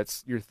 if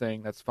that's your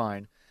thing, that's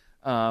fine.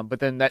 But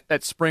then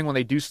that spring when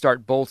they do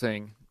start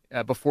bolting,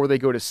 before they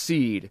go to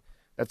seed,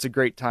 that's a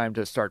great time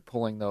to start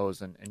pulling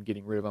those and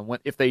getting rid of them.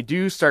 If they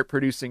do start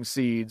producing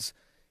seeds,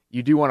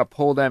 you do want to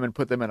pull them and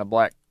put them in a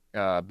black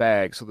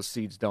bag so the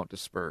seeds don't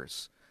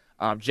disperse.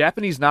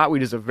 Japanese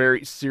knotweed is a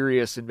very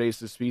serious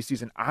invasive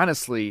species, and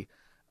honestly,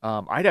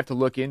 I'd have to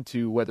look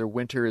into whether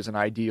winter is an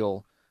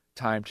ideal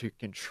time to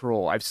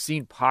control. I've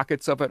seen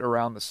pockets of it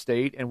around the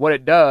state, and what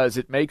it does,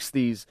 it makes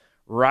these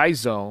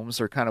rhizomes,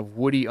 or kind of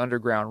woody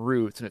underground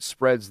roots, and it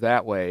spreads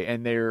that way,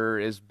 and they're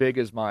as big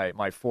as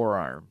my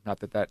forearm. Not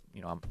that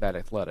I'm that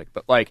athletic,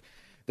 but like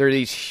there are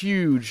these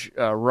huge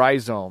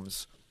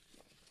rhizomes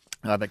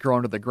that grow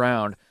under the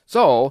ground.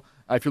 So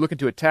if you're looking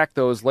to attack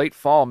those, late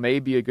fall may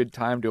be a good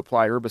time to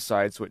apply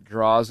herbicide so it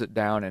draws it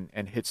down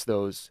and hits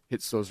those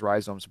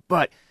rhizomes.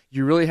 But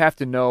you really have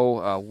to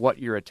know what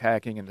you're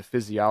attacking and the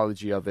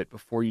physiology of it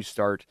before you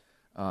start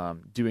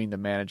doing the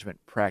management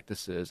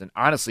practices. And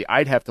honestly,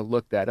 I'd have to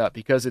look that up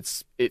because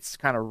it's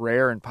kind of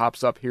rare and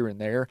pops up here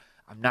and there.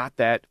 I'm not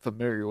that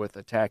familiar with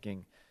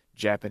attacking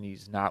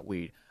Japanese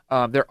knotweed.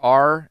 There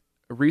are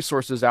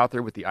resources out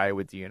there with the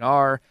Iowa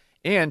DNR,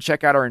 and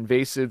check out our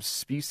invasive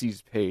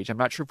species page. I'm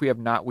not sure if we have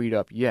knotweed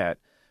up yet,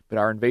 but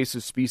our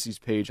invasive species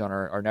page on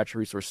our natural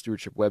resource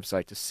stewardship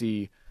website to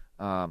see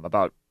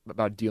about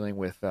dealing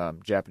with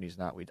Japanese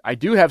knotweed. I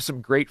do have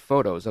some great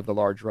photos of the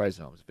large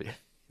rhizomes, but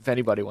if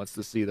anybody wants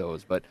to see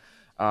those. But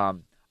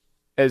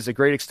as a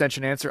great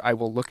extension answer, I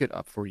will look it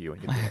up for you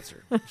and get the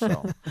answer.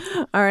 So.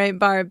 All right,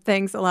 Barb,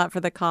 thanks a lot for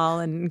the call,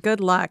 and good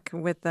luck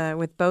with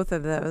both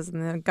of those.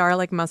 And the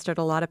garlic mustard,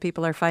 a lot of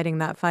people are fighting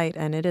that fight,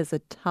 and it is a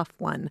tough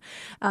one.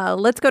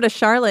 Let's go to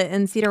Charlotte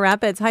in Cedar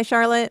Rapids. Hi,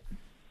 Charlotte.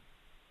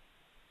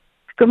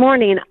 Good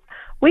morning.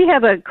 We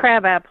have a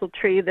crabapple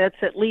tree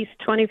that's at least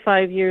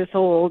 25 years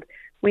old.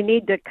 We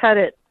need to cut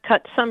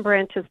some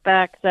branches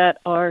back that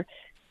are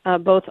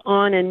both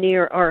on and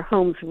near our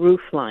home's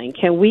roof line.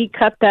 Can we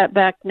cut that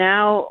back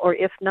now, or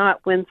if not,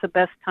 when's the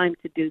best time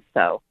to do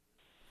so?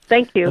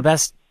 Thank you.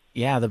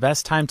 The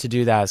best time to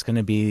do that is going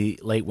to be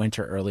late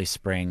winter, early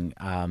spring.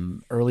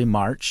 Early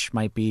March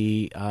might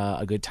be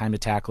a good time to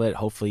tackle it.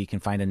 Hopefully you can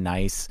find a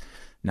nice,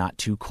 not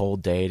too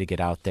cold day to get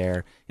out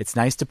there. It's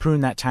nice to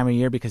prune that time of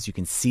year because you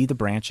can see the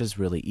branches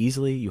really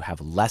easily. You have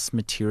less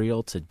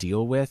material to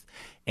deal with,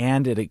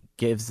 and it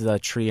gives the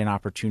tree an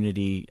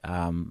opportunity.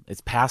 It's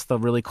past the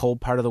really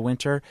cold part of the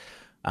winter,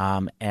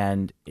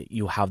 and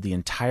you have the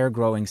entire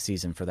growing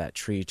season for that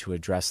tree to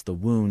address the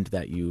wound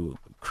that you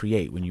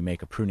create when you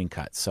make a pruning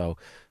cut. So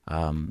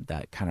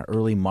that kind of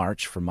early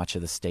March for much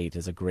of the state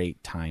is a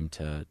great time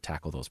to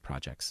tackle those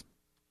projects.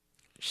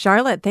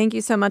 Charlotte, thank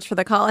you so much for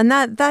the call. And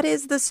that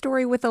is the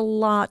story with a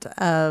lot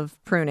of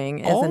pruning,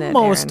 isn't it,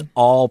 Almost Aaron?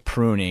 all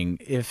pruning.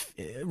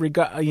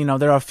 There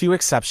are a few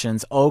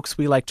exceptions. Oaks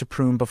we like to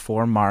prune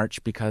before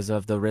March because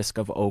of the risk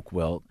of oak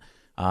wilt.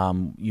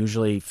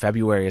 Usually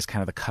February is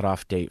kind of the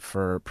cutoff date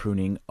for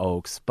pruning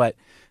oaks. But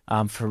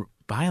for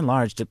by and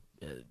large,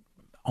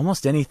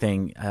 almost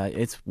anything,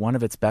 it's one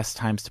of its best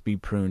times to be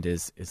pruned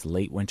is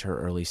late winter,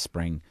 early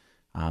spring.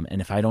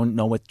 And if I don't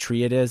know what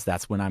tree it is,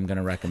 that's when I'm going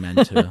to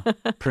recommend to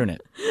prune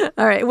it.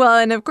 All right. Well,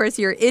 and of course,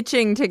 you're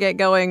itching to get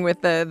going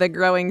with the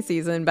growing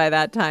season by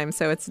that time.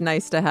 So it's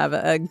nice to have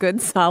a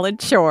good solid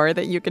chore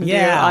that you can do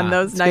on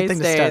those nice days.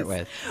 To start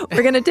with.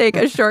 We're going to take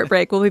a short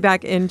break. We'll be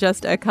back in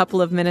just a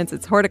couple of minutes.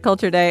 It's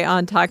Horticulture Day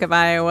on Talk of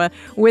Iowa.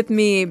 With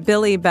me,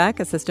 Billy Beck,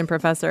 Assistant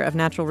Professor of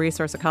Natural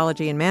Resource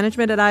Ecology and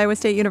Management at Iowa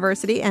State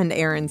University, and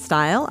Aaron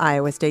Stile,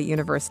 Iowa State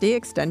University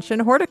Extension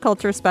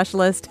Horticulture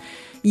Specialist.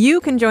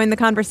 You can join the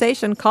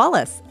conversation. Call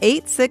us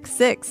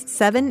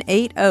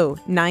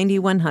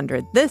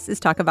 866-780-9100. This is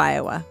Talk of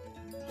Iowa.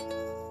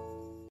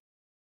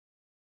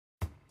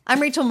 I'm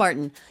Rachel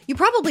Martin. You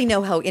probably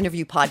know how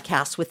interview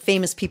podcasts with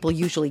famous people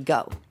usually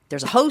go.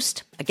 There's a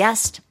host, a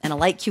guest, and a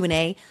light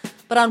Q&A.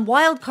 But on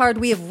Wildcard,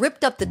 we have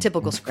ripped up the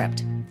typical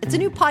script. It's a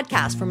new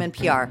podcast from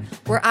NPR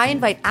where I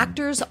invite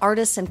actors,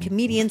 artists, and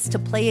comedians to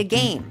play a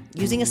game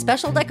using a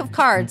special deck of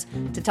cards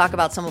to talk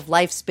about some of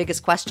life's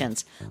biggest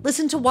questions.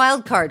 Listen to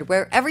Wildcard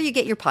wherever you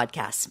get your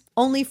podcasts,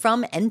 only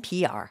from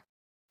NPR.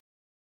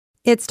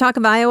 It's Talk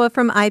of Iowa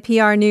from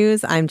IPR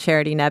News. I'm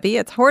Charity Nebbe.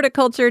 It's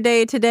Horticulture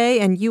Day today,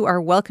 and you are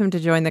welcome to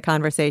join the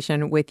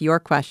conversation with your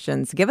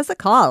questions. Give us a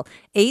call,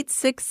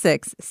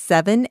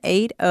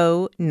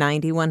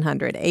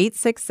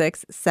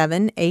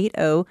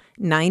 866-780-9100,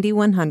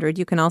 866-780-9100.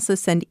 You can also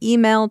send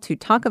email to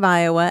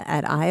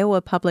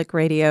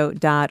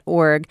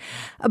talkofiowa@iowapublicradio.org.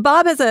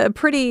 Bob has a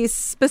pretty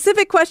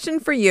specific question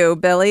for you,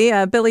 Billy.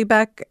 Billy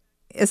Beck,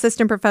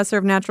 Assistant Professor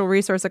of Natural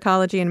Resource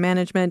Ecology and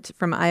Management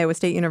from Iowa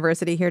State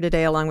University, here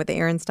today, along with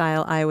Aaron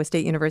Stile, Iowa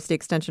State University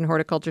Extension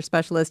Horticulture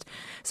Specialist.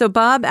 So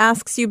Bob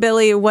asks you,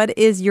 Billy, what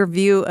is your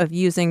view of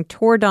using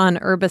Tordon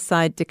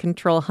herbicide to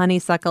control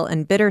honeysuckle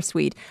and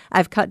bittersweet?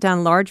 I've cut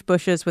down large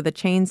bushes with a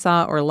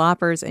chainsaw or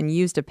loppers and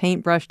used a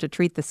paintbrush to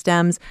treat the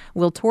stems.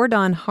 Will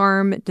Tordon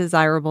harm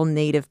desirable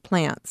native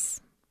plants?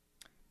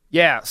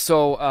 Yeah,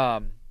 so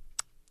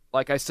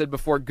like I said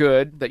before,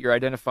 good that you're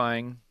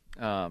identifying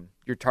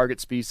your target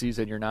species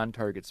and your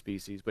non-target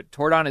species. But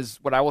Tordon is,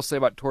 what I will say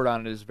about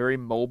Tordon, it is very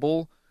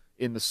mobile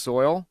in the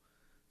soil.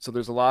 So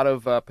there's a lot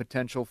of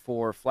potential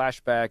for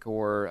flashback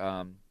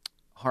or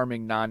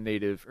harming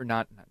non-native, or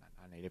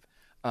non-native,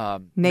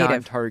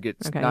 non-target,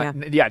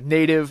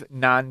 native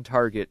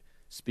non-target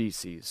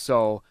species.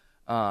 So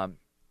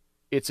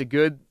it's a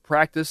good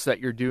practice that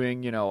you're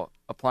doing,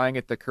 applying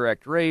at the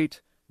correct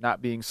rate,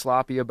 not being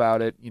sloppy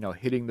about it,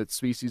 hitting the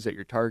species that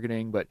you're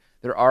targeting. But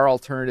there are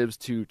alternatives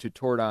to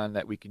Tordon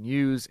that we can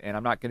use, and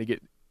I'm not going to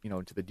get,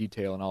 into the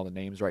detail and all the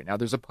names right now.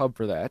 There's a pub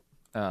for that,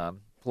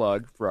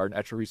 plug for our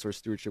Natural Resource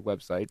Stewardship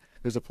website.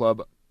 There's a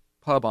pub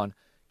on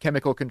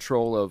chemical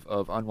control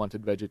of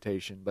unwanted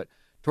vegetation. But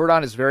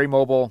Tordon is very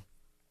mobile,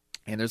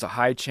 and there's a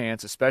high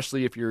chance,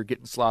 especially if you're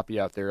getting sloppy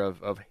out there,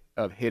 of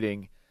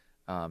hitting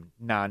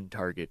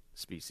non-target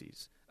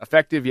species.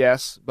 Effective,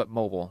 yes, but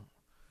mobile.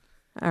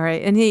 All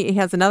right. And he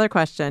has another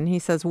question. He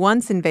says,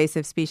 once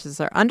invasive species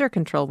are under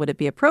control, would it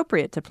be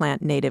appropriate to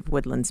plant native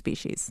woodland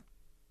species?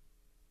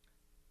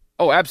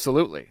 Oh,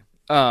 absolutely.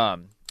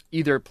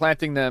 Either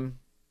planting them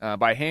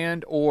by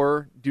hand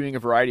or doing a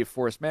variety of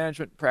forest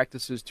management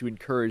practices to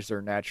encourage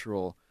their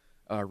natural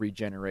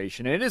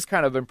regeneration. And it is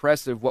kind of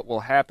impressive what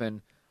will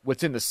happen,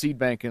 what's in the seed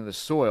bank in the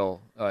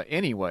soil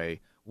anyway,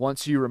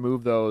 once you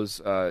remove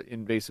those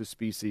invasive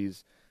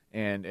species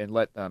and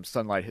let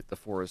sunlight hit the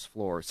forest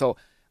floor. So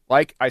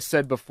like I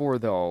said before,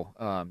 though,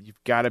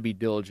 you've got to be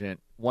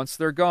diligent. Once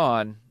they're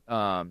gone,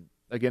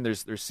 again,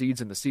 there's seeds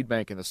in the seed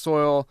bank in the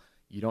soil.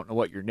 You don't know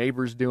what your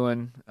neighbor's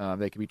doing.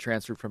 They can be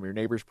transferred from your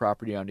neighbor's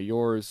property onto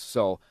yours.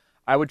 So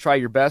I would try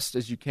your best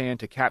as you can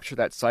to capture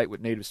that site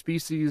with native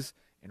species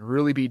and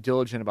really be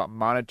diligent about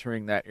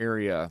monitoring that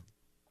area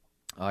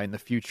in the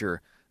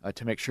future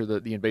to make sure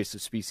that the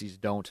invasive species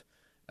don't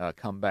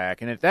come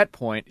back. And at that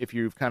point, if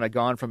you've kind of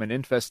gone from an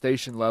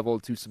infestation level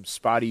to some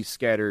spotty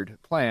scattered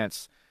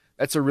plants,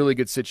 that's a really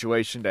good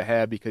situation to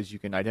have because you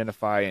can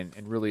identify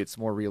and really it's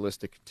more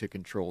realistic to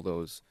control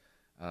those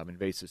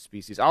invasive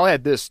species. I'll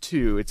add this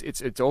too.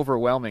 It's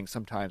overwhelming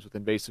sometimes with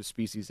invasive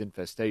species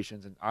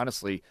infestations, and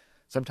honestly,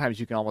 sometimes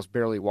you can almost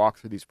barely walk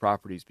through these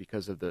properties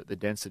because of the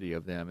density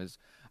of them.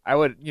 I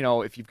would,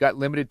 if you've got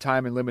limited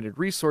time and limited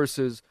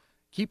resources,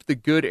 keep the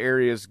good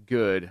areas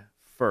good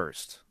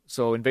first.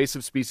 So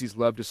invasive species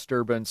love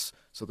disturbance,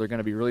 so they're going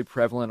to be really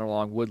prevalent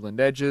along woodland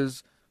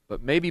edges,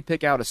 but maybe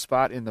pick out a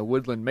spot in the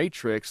woodland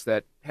matrix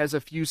that has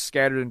a few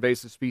scattered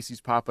invasive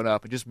species popping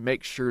up and just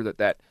make sure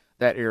that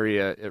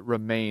area it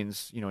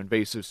remains,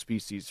 invasive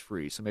species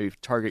free. So maybe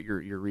target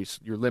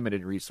your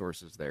limited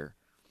resources there.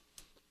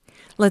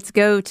 Let's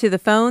go to the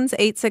phones.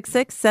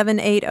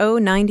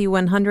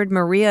 866-780-9100.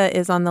 Maria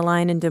is on the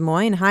line in Des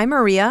Moines. Hi,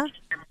 Maria.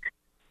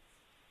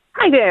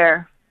 Hi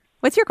there.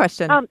 What's your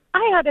question?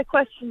 I had a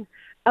question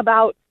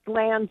about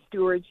land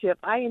stewardship.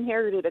 I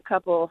inherited a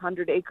couple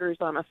 100 acres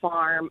on a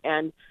farm,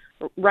 and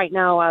right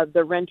now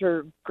the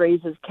renter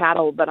grazes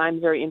cattle, but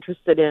I'm very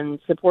interested in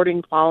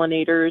supporting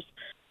pollinators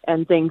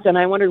and things, and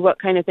I wondered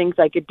what kind of things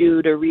I could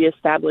do to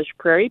reestablish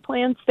prairie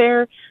plants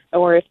there,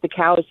 or if the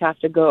cows have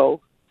to go.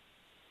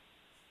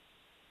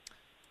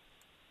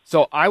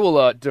 So I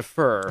will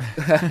defer.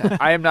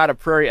 I am not a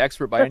prairie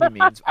expert by any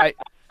means.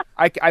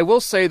 I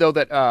will say, though,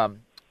 that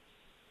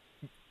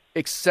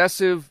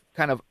excessive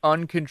kind of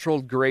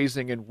uncontrolled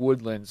grazing in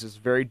woodlands is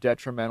very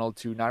detrimental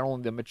to not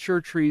only the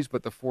mature trees,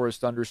 but the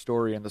forest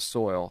understory and the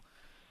soil.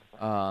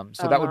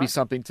 So that would be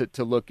something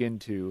to look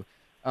into.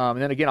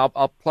 And then again,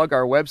 I'll plug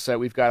our website.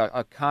 We've got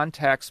a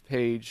contacts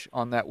page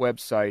on that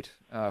website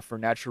for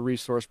natural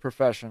resource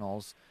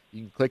professionals.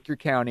 You can click your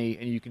county,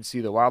 and you can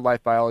see the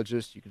wildlife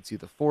biologists, you can see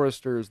the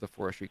foresters, the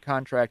forestry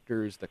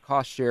contractors, the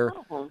cost share,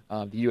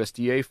 the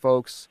USDA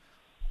folks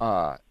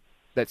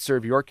that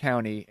serve your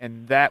county,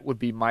 and that would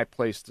be my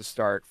place to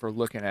start for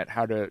looking at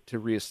how to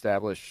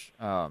reestablish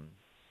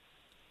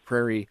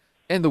prairie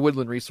and the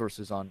woodland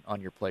resources on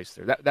your place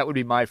there. That would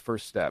be my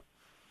first step.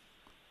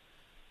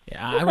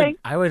 Yeah, okay.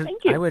 I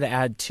would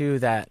add too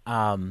that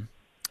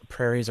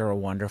prairies are a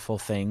wonderful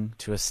thing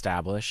to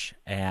establish,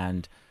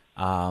 and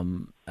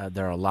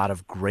there are a lot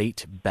of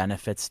great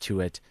benefits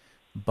to it.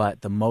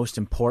 But the most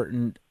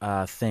important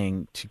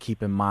thing to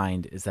keep in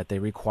mind is that they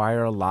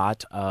require a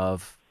lot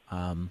of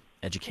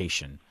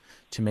education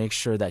to make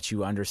sure that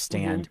you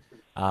understand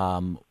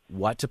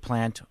what to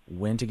plant,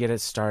 when to get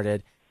it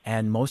started,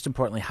 and most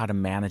importantly, how to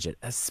manage it,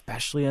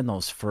 especially in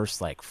those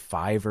first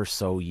 5 or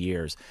so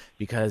years,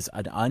 because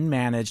an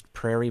unmanaged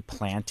prairie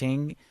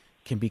planting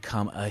can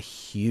become a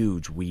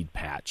huge weed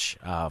patch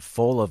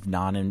full of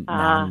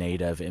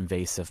non-native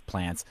invasive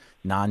plants.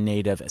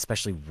 Non-native,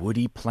 especially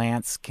woody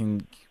plants,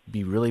 can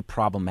be really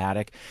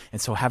problematic. And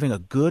so having a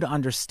good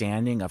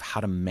understanding of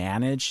how to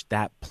manage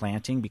that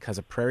planting, because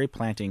a prairie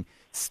planting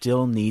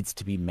still needs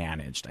to be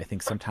managed. I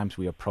think sometimes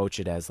we approach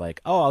it as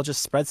I'll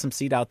just spread some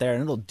seed out there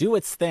and it'll do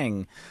its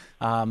thing.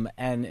 And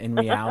in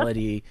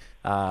reality,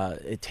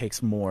 it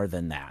takes more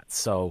than that.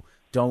 So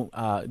don't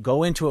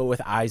go into it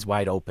with eyes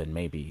wide open,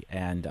 maybe.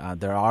 And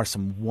there are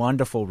some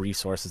wonderful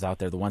resources out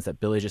there. The ones that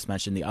Billy just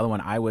mentioned. The other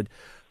one I would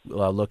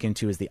look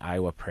into is the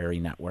Iowa Prairie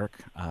Network.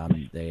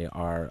 They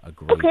are a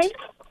great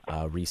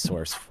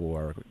resource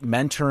for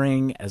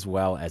mentoring as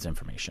well as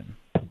information.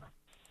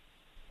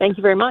 Thank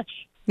you very much.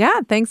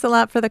 Yeah, thanks a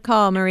lot for the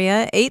call,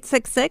 Maria.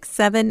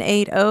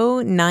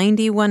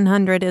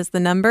 866-780-9100 is the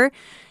number.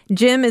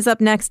 Jim is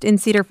up next in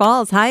Cedar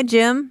Falls. Hi,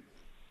 Jim.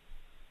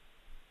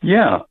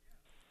 Yeah.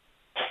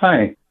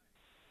 Hi.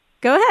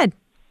 Go ahead.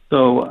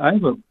 So I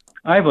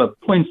have a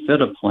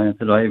poinsettia plant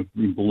that I've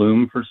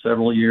bloomed for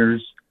several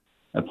years.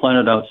 I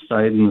plant it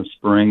outside in the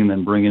spring and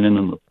then bring it in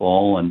the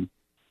fall and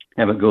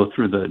have it go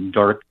through the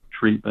dark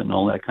treatment and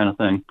all that kind of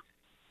thing.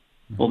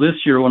 Well,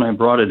 this year when I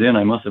brought it in,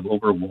 I must have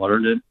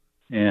overwatered it,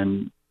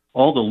 and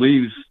all the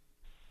leaves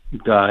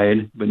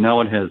died, but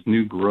now it has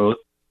new growth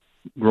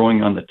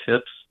growing on the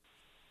tips.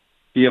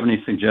 Do you have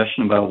any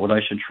suggestion about what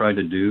I should try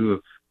to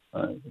do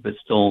if it's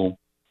still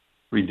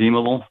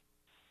redeemable?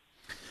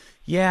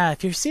 Yeah,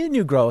 if you're seeing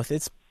new growth,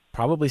 it's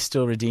probably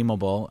still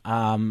redeemable.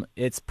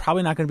 It's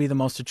probably not going to be the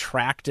most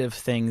attractive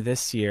thing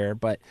this year,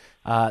 but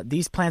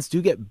these plants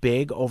do get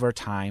big over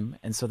time,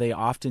 and so they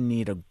often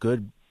need a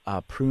good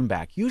prune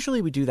back.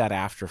 Usually we do that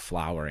after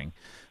flowering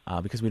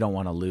because we don't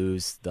want to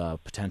lose the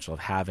potential of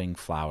having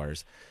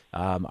flowers.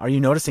 Are you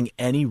noticing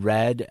any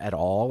red at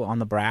all on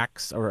the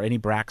bracts or any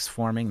bracts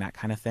forming, that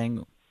kind of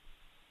thing?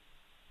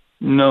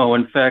 No,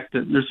 in fact,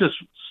 there's just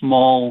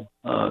small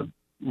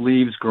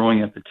leaves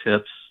growing at the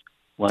tips,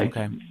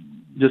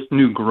 just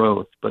new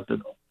growth, but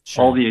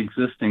all the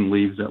existing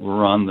leaves that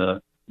were on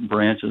the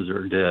branches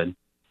are dead.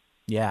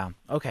 Yeah.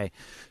 Okay.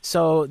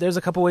 So there's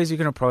a couple ways you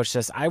can approach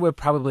this. I would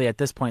probably at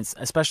this point,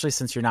 especially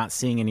since you're not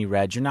seeing any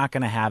red, you're not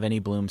going to have any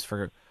blooms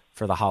for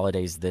for the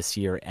holidays this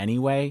year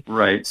anyway.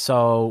 Right.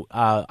 So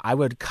I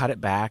would cut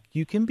it back.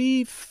 You can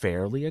be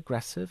fairly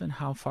aggressive in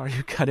how far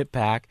you cut it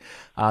back.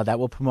 That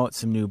will promote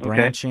some new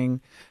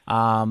branching.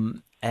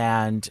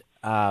 And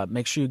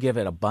make sure you give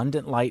it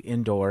abundant light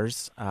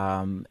indoors.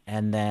 And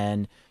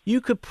then you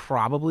could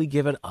probably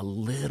give it a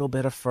little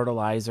bit of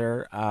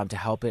fertilizer to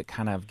help it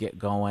kind of get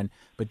going,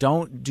 but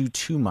don't do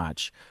too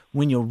much.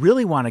 When you'll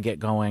really want to get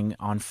going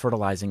on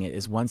fertilizing it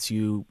is once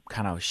you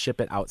kind of ship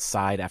it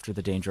outside after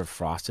the danger of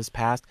frost has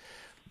passed.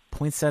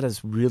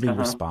 Poinsettias really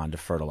respond to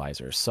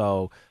fertilizer.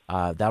 So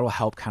that'll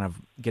help kind of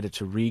get it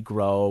to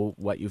regrow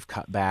what you've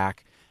cut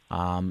back.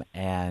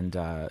 And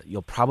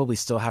you'll probably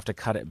still have to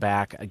cut it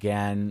back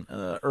again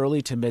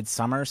early to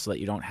midsummer so that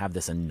you don't have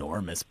this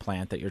enormous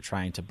plant that you're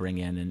trying to bring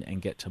in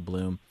and get to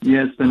bloom.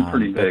 Yeah, it's been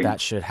pretty but big. that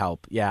should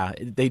help. Yeah,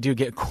 they do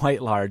get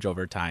quite large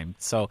over time.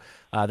 So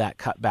that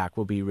cutback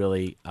will be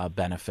really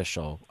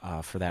beneficial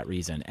for that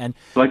reason. And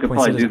so I could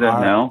probably do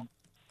that now?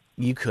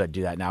 You could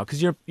do that now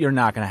because you're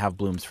not going to have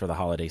blooms for the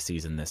holiday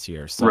season this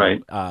year. So,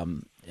 right.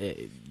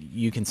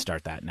 You can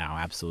start that now,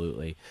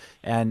 absolutely.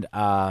 And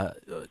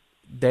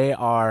they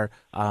are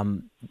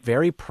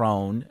very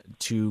prone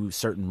to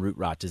certain root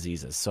rot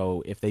diseases.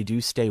 So if they do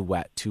stay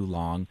wet too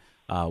long,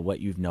 what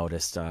you've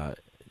noticed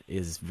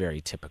is very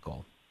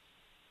typical.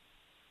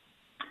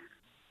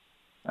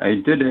 I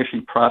did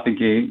actually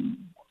propagate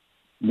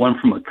one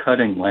from a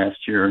cutting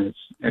last year, and it's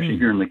actually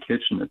here in the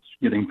kitchen. It's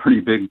getting pretty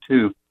big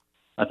too.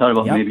 I thought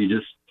about maybe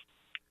just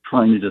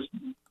trying to just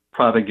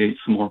propagate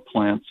some more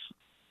plants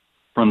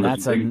from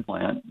this big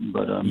plant.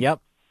 But Yep.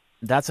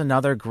 That's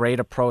another great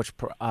approach.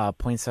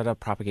 Poinsettia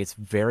propagates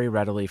very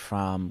readily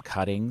from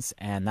cuttings,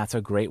 and that's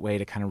a great way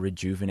to kind of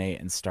rejuvenate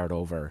and start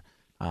over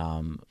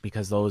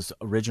because those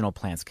original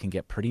plants can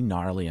get pretty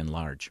gnarly and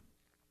large.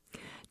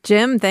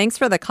 Jim, thanks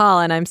for the call,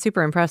 and I'm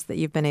super impressed that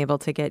you've been able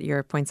to get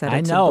your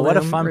poinsettia to bloom what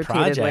a fun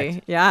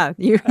repeatedly. project. Yeah,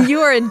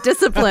 you are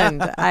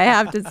disciplined, I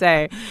have to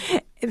say.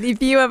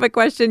 If you have a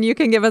question, you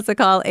can give us a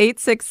call,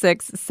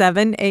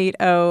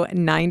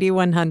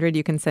 866-780-9100.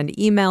 You can send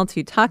email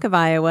to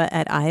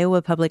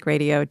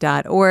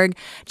talkofiowa@iowapublicradio.org.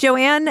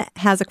 Joanne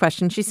has a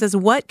question. She says,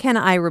 what can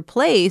I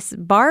replace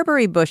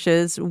barberry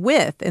bushes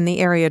with in the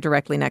area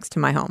directly next to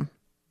my home?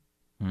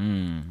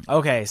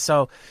 Okay,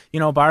 so,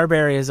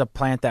 barberry is a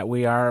plant that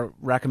we are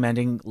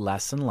recommending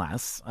less and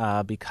less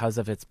because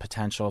of its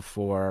potential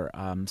for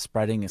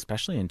spreading,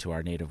 especially into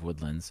our native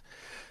woodlands.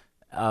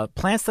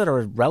 Plants that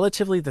are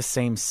relatively the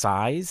same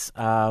size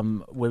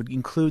would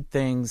include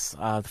things.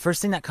 The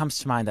first thing that comes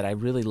to mind that I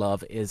really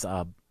love is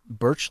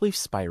birchleaf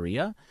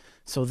spirea.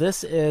 So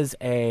this is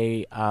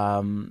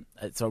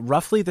it's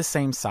roughly the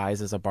same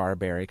size as a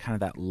barberry, kind of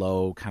that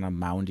low, kind of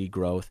moundy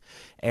growth,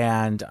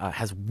 and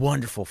has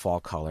wonderful fall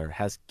color,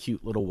 has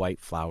cute little white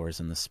flowers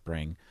in the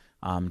spring.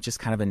 Just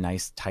kind of a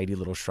nice, tidy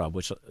little shrub,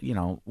 which,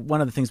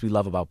 one of the things we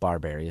love about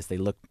barberry is they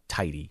look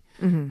tidy.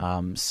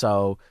 Mm-hmm.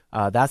 So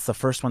that's the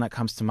first one that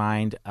comes to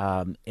mind.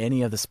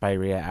 Any of the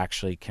spirea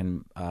actually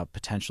can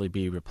potentially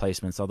be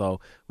replacements, although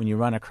when you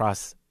run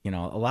across, a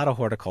lot of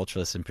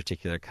horticulturalists in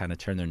particular kind of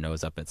turn their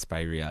nose up at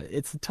spirea.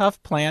 It's a tough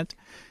plant,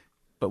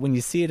 but when you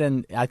see it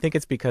I think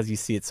it's because you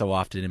see it so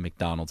often in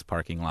McDonald's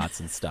parking lots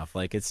and stuff.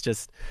 Like, it's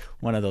just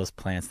one of those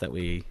plants that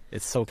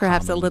it's so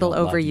perhaps common, a little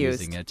overused.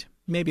 Using it.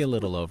 Maybe a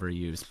little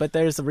overused, but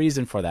there's a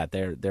reason for that.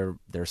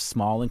 They're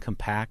small and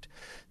compact.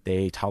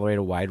 They tolerate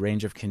a wide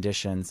range of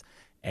conditions,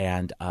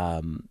 and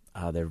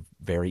they're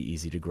very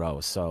easy to grow.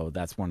 So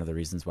that's one of the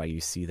reasons why you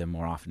see them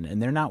more often.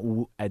 And they're not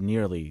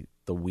nearly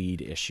the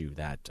weed issue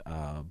that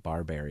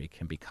barberry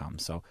can become.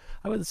 So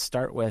I would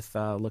start with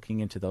looking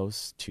into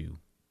those two.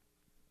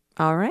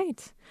 All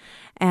right.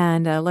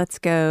 And let's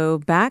go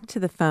back to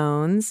the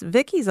phones.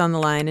 Vicky's on the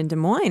line in Des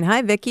Moines.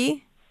 Hi,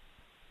 Vicky.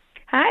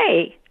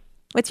 Hi.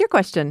 What's your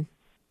question?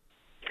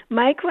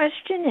 My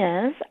question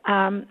is,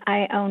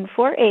 I own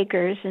 4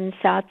 acres in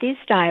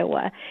southeast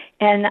Iowa,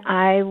 and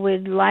I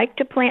would like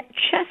to plant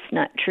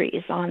chestnut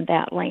trees on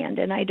that land,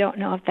 and I don't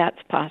know if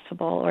that's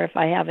possible or if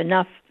I have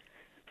enough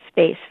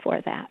space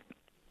for that.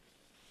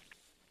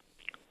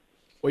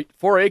 Wait,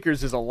 4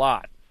 acres is a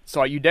lot.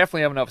 So you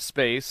definitely have enough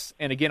space.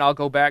 And again, I'll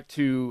go back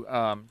to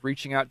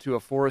reaching out to a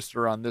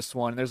forester on this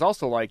one. There's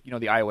also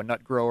the Iowa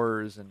nut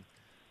growers and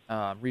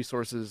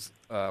resources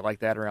like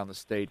that around the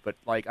state. But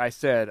like I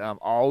said,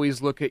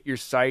 always look at your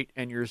site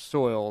and your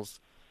soils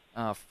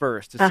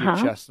first to see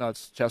if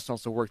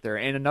chestnuts will work there.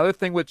 And another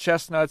thing with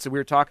chestnuts, and we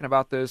were talking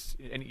about this,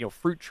 and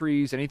fruit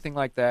trees, anything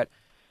like that,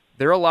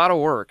 they're a lot of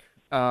work.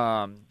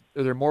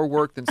 They're more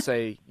work than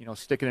say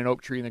sticking an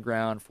oak tree in the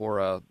ground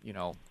for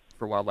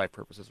for wildlife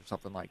purposes or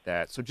something like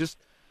that. So just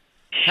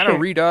kind of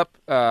read up,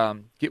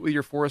 get with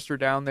your forester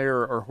down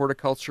there or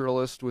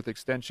horticulturalist with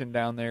extension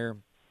down there.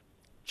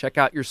 Check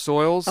out your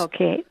soils.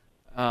 Okay.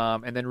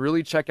 And then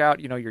really check out,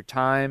 your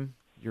time,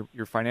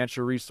 your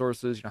financial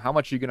resources, how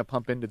much are you going to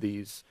pump into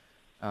these.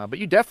 But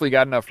you definitely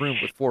got enough room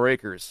with 4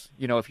 acres.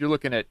 If you're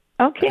looking at,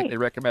 I think they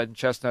recommend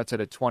chestnuts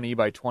at a 20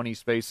 by 20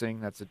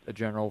 spacing. That's a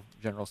general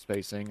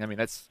spacing. I mean,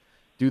 that's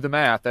do the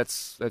math.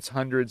 That's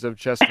hundreds of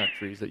chestnut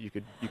trees that you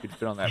could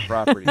fit on that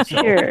property. So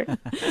Sure.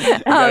 you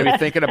got to be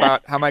thinking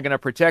about, how am I going to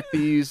protect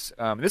these?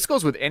 This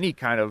goes with any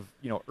kind of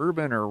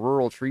urban or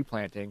rural tree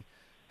planting.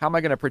 How am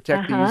I going to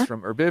protect these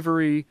from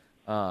herbivory?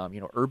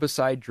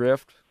 Herbicide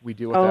drift. We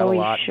deal with that a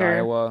lot in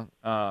Iowa.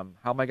 How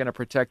am I going to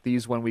protect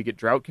these when we get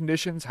drought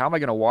conditions? How am I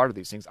going to water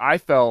these things? I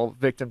fell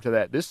victim to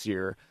that this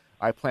year.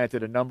 I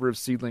planted a number of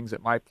seedlings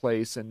at my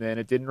place, and then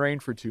it didn't rain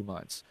for 2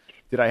 months.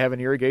 Did I have an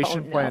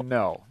irrigation plan?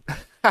 No.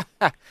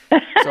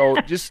 So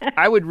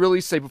I would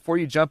really say, before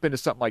you jump into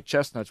something like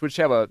chestnuts, which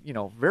have a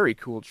very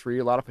cool tree,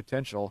 a lot of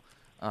potential,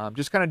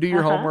 just kind of do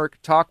your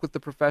homework, talk with the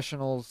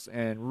professionals,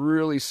 and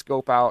really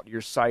scope out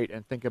your site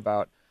and think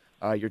about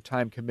your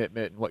time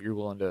commitment and what you're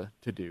willing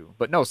to do.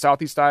 But no,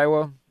 Southeast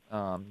Iowa,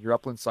 your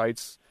upland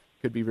sites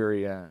could be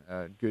very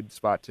good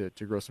spot to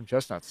grow some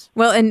chestnuts.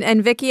 Well,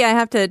 and Vicki, I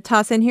have to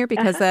toss in here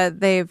because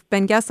they've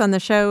been guests on the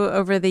show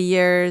over the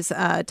years.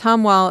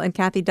 Tom Wall and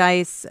Kathy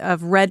Dice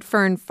of Red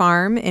Fern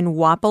Farm in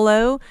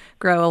Wapello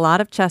grow a lot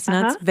of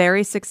chestnuts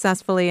very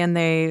successfully, and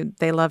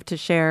they love to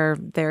share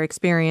their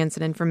experience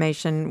and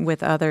information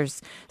with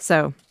others.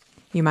 So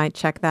you might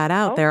check that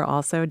out. They're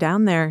also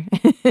down there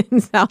in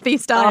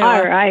Southeast Iowa.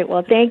 All right.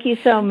 Well, thank you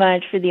so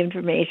much for the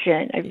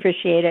information. I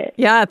appreciate it.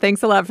 Yeah,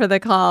 thanks a lot for the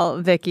call,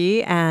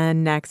 Vicki.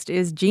 And next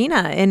is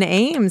Gina in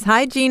Ames.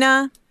 Hi,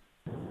 Gina.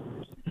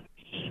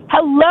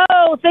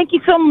 Hello. Thank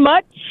you so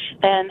much.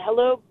 And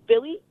hello,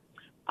 Billy.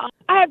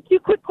 I have 2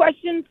 quick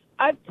questions.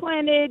 I've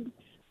planted,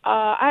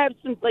 I have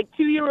some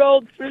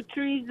 2-year-old fruit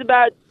trees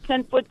about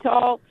 10 foot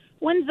tall.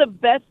 When's the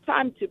best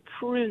time to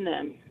prune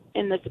them?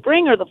 In the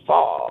spring or the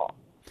fall?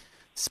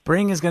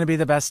 Spring is going to be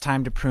the best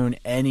time to prune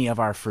any of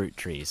our fruit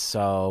trees.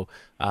 So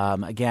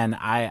again,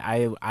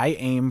 I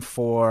aim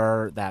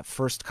for that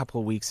first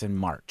couple of weeks in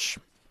March.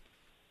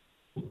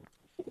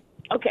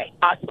 Okay,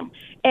 awesome.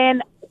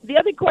 And the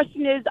other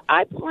question is,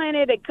 I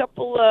planted a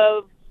couple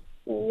of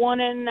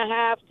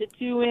 1.5 to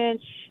 2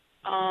 inch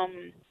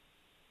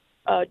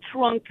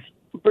trunk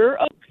bur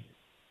oaks,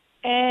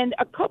 and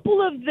a couple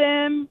of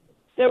them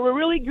that were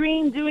really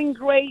green, doing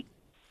great.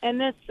 And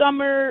this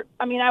summer,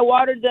 I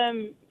watered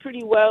them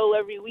pretty well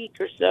every week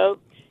or so.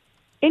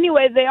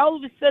 Anyway, all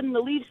of a sudden the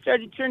leaves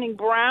started turning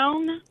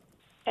brown,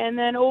 and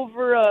then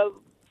over a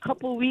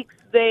couple of weeks,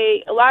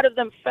 a lot of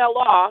them fell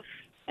off,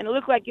 and it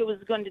looked like it was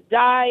going to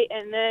die.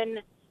 And then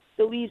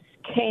the leaves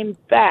came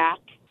back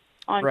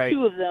on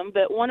 2 of them,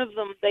 but one of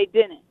them they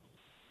didn't.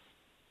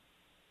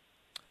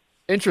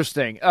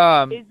 Interesting.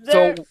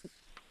 So,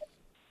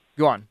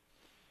 go on.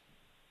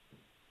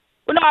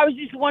 Well, no, I was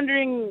just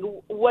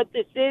wondering what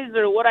this is,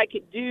 or what I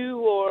could do,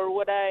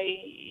 or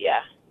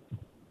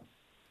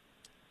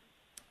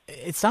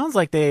It sounds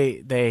like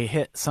they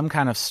hit some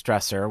kind of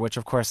stressor, which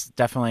of course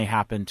definitely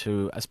happened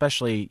to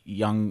especially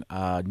young,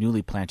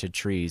 newly planted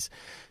trees.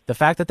 The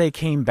fact that they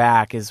came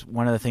back is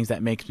one of the things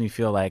that makes me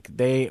feel like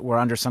they were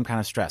under some kind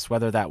of stress,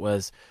 whether that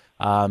was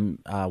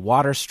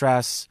water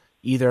stress,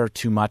 either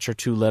too much or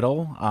too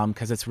little,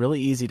 because it's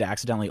really easy to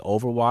accidentally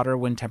overwater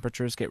when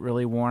temperatures get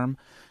really warm.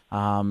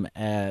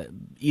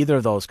 Either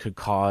of those could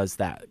cause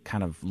that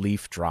kind of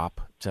leaf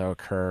drop to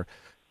occur.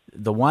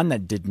 The one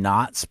that did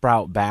not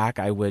sprout back,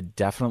 I would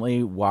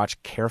definitely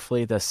watch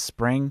carefully this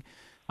spring.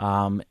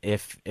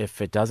 If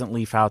it doesn't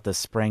leaf out this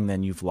spring,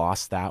 then you've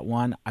lost that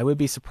one. I would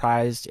be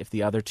surprised if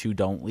the other 2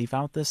 don't leaf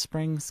out this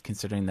spring,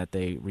 considering that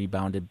they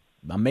rebounded.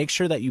 Make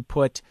sure that you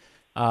put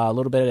a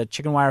little bit of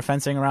chicken wire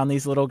fencing around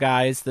these little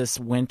guys this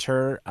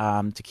winter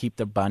to keep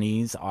the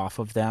bunnies off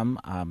of them,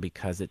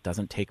 because it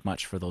doesn't take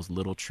much for those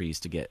little trees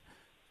to get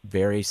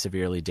very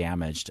severely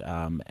damaged,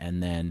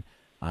 and then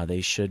they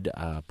should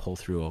pull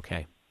through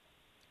okay.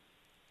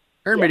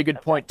 Aaron made a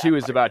good point, too,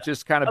 is about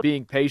just kind of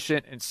being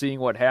patient and seeing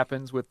what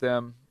happens with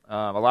them.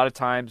 A lot of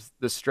times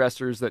the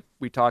stressors that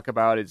we talk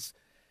about, it's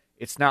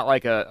not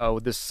like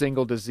this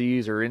single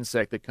disease or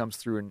insect that comes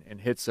through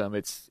and hits them.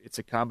 It's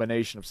a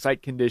combination of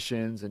site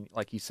conditions and,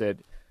 like he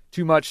said,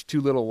 too much,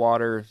 too little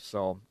water.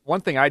 So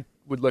one thing I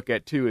would look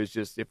at, too, is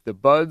just if the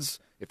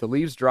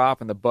leaves drop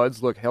and the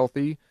buds look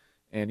healthy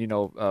and,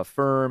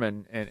 firm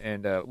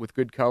and with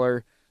good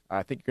color,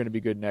 I think you're going to be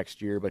good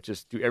next year, but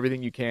just do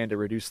everything you can to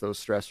reduce those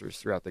stressors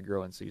throughout the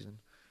growing season.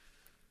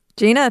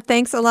 Gina,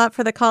 thanks a lot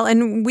for the call.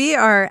 And we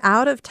are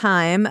out of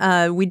time.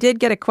 We did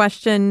get a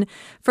question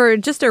for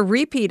just a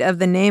repeat of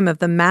the name of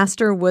the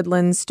Master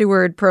Woodland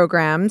Steward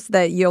programs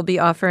that you'll be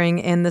offering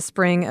in the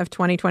spring of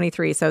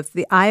 2023. So it's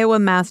the Iowa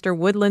Master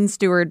Woodland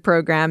Steward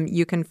Program.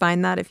 You can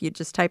find that if you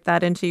just type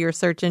that into your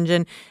search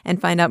engine and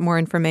find out more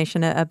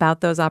information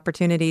about those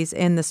opportunities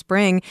in the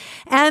spring.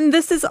 And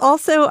this is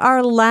also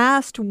our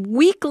last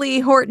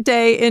weekly Hort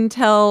Day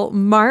until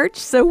March.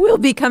 So we'll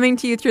be coming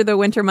to you through the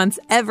winter months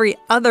every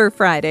other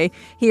Friday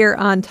here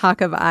on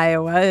Talk of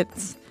Iowa.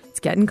 It's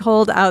getting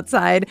cold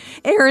outside.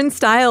 Aaron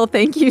Stile,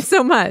 thank you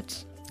so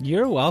much.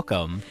 You're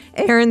welcome.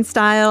 Aaron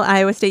Stile,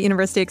 Iowa State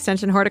University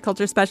Extension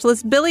Horticulture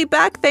Specialist. Billy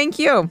Beck, thank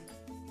you.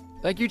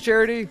 Thank you,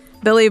 Charity.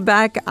 Billy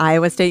Beck,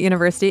 Iowa State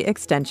University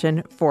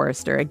Extension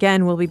forester.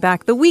 Again, we'll be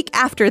back the week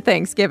after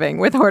Thanksgiving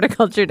with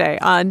Horticulture Day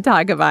on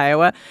Talk of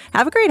Iowa.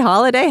 Have a great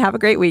holiday. Have a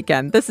great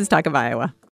weekend. This is Talk of Iowa.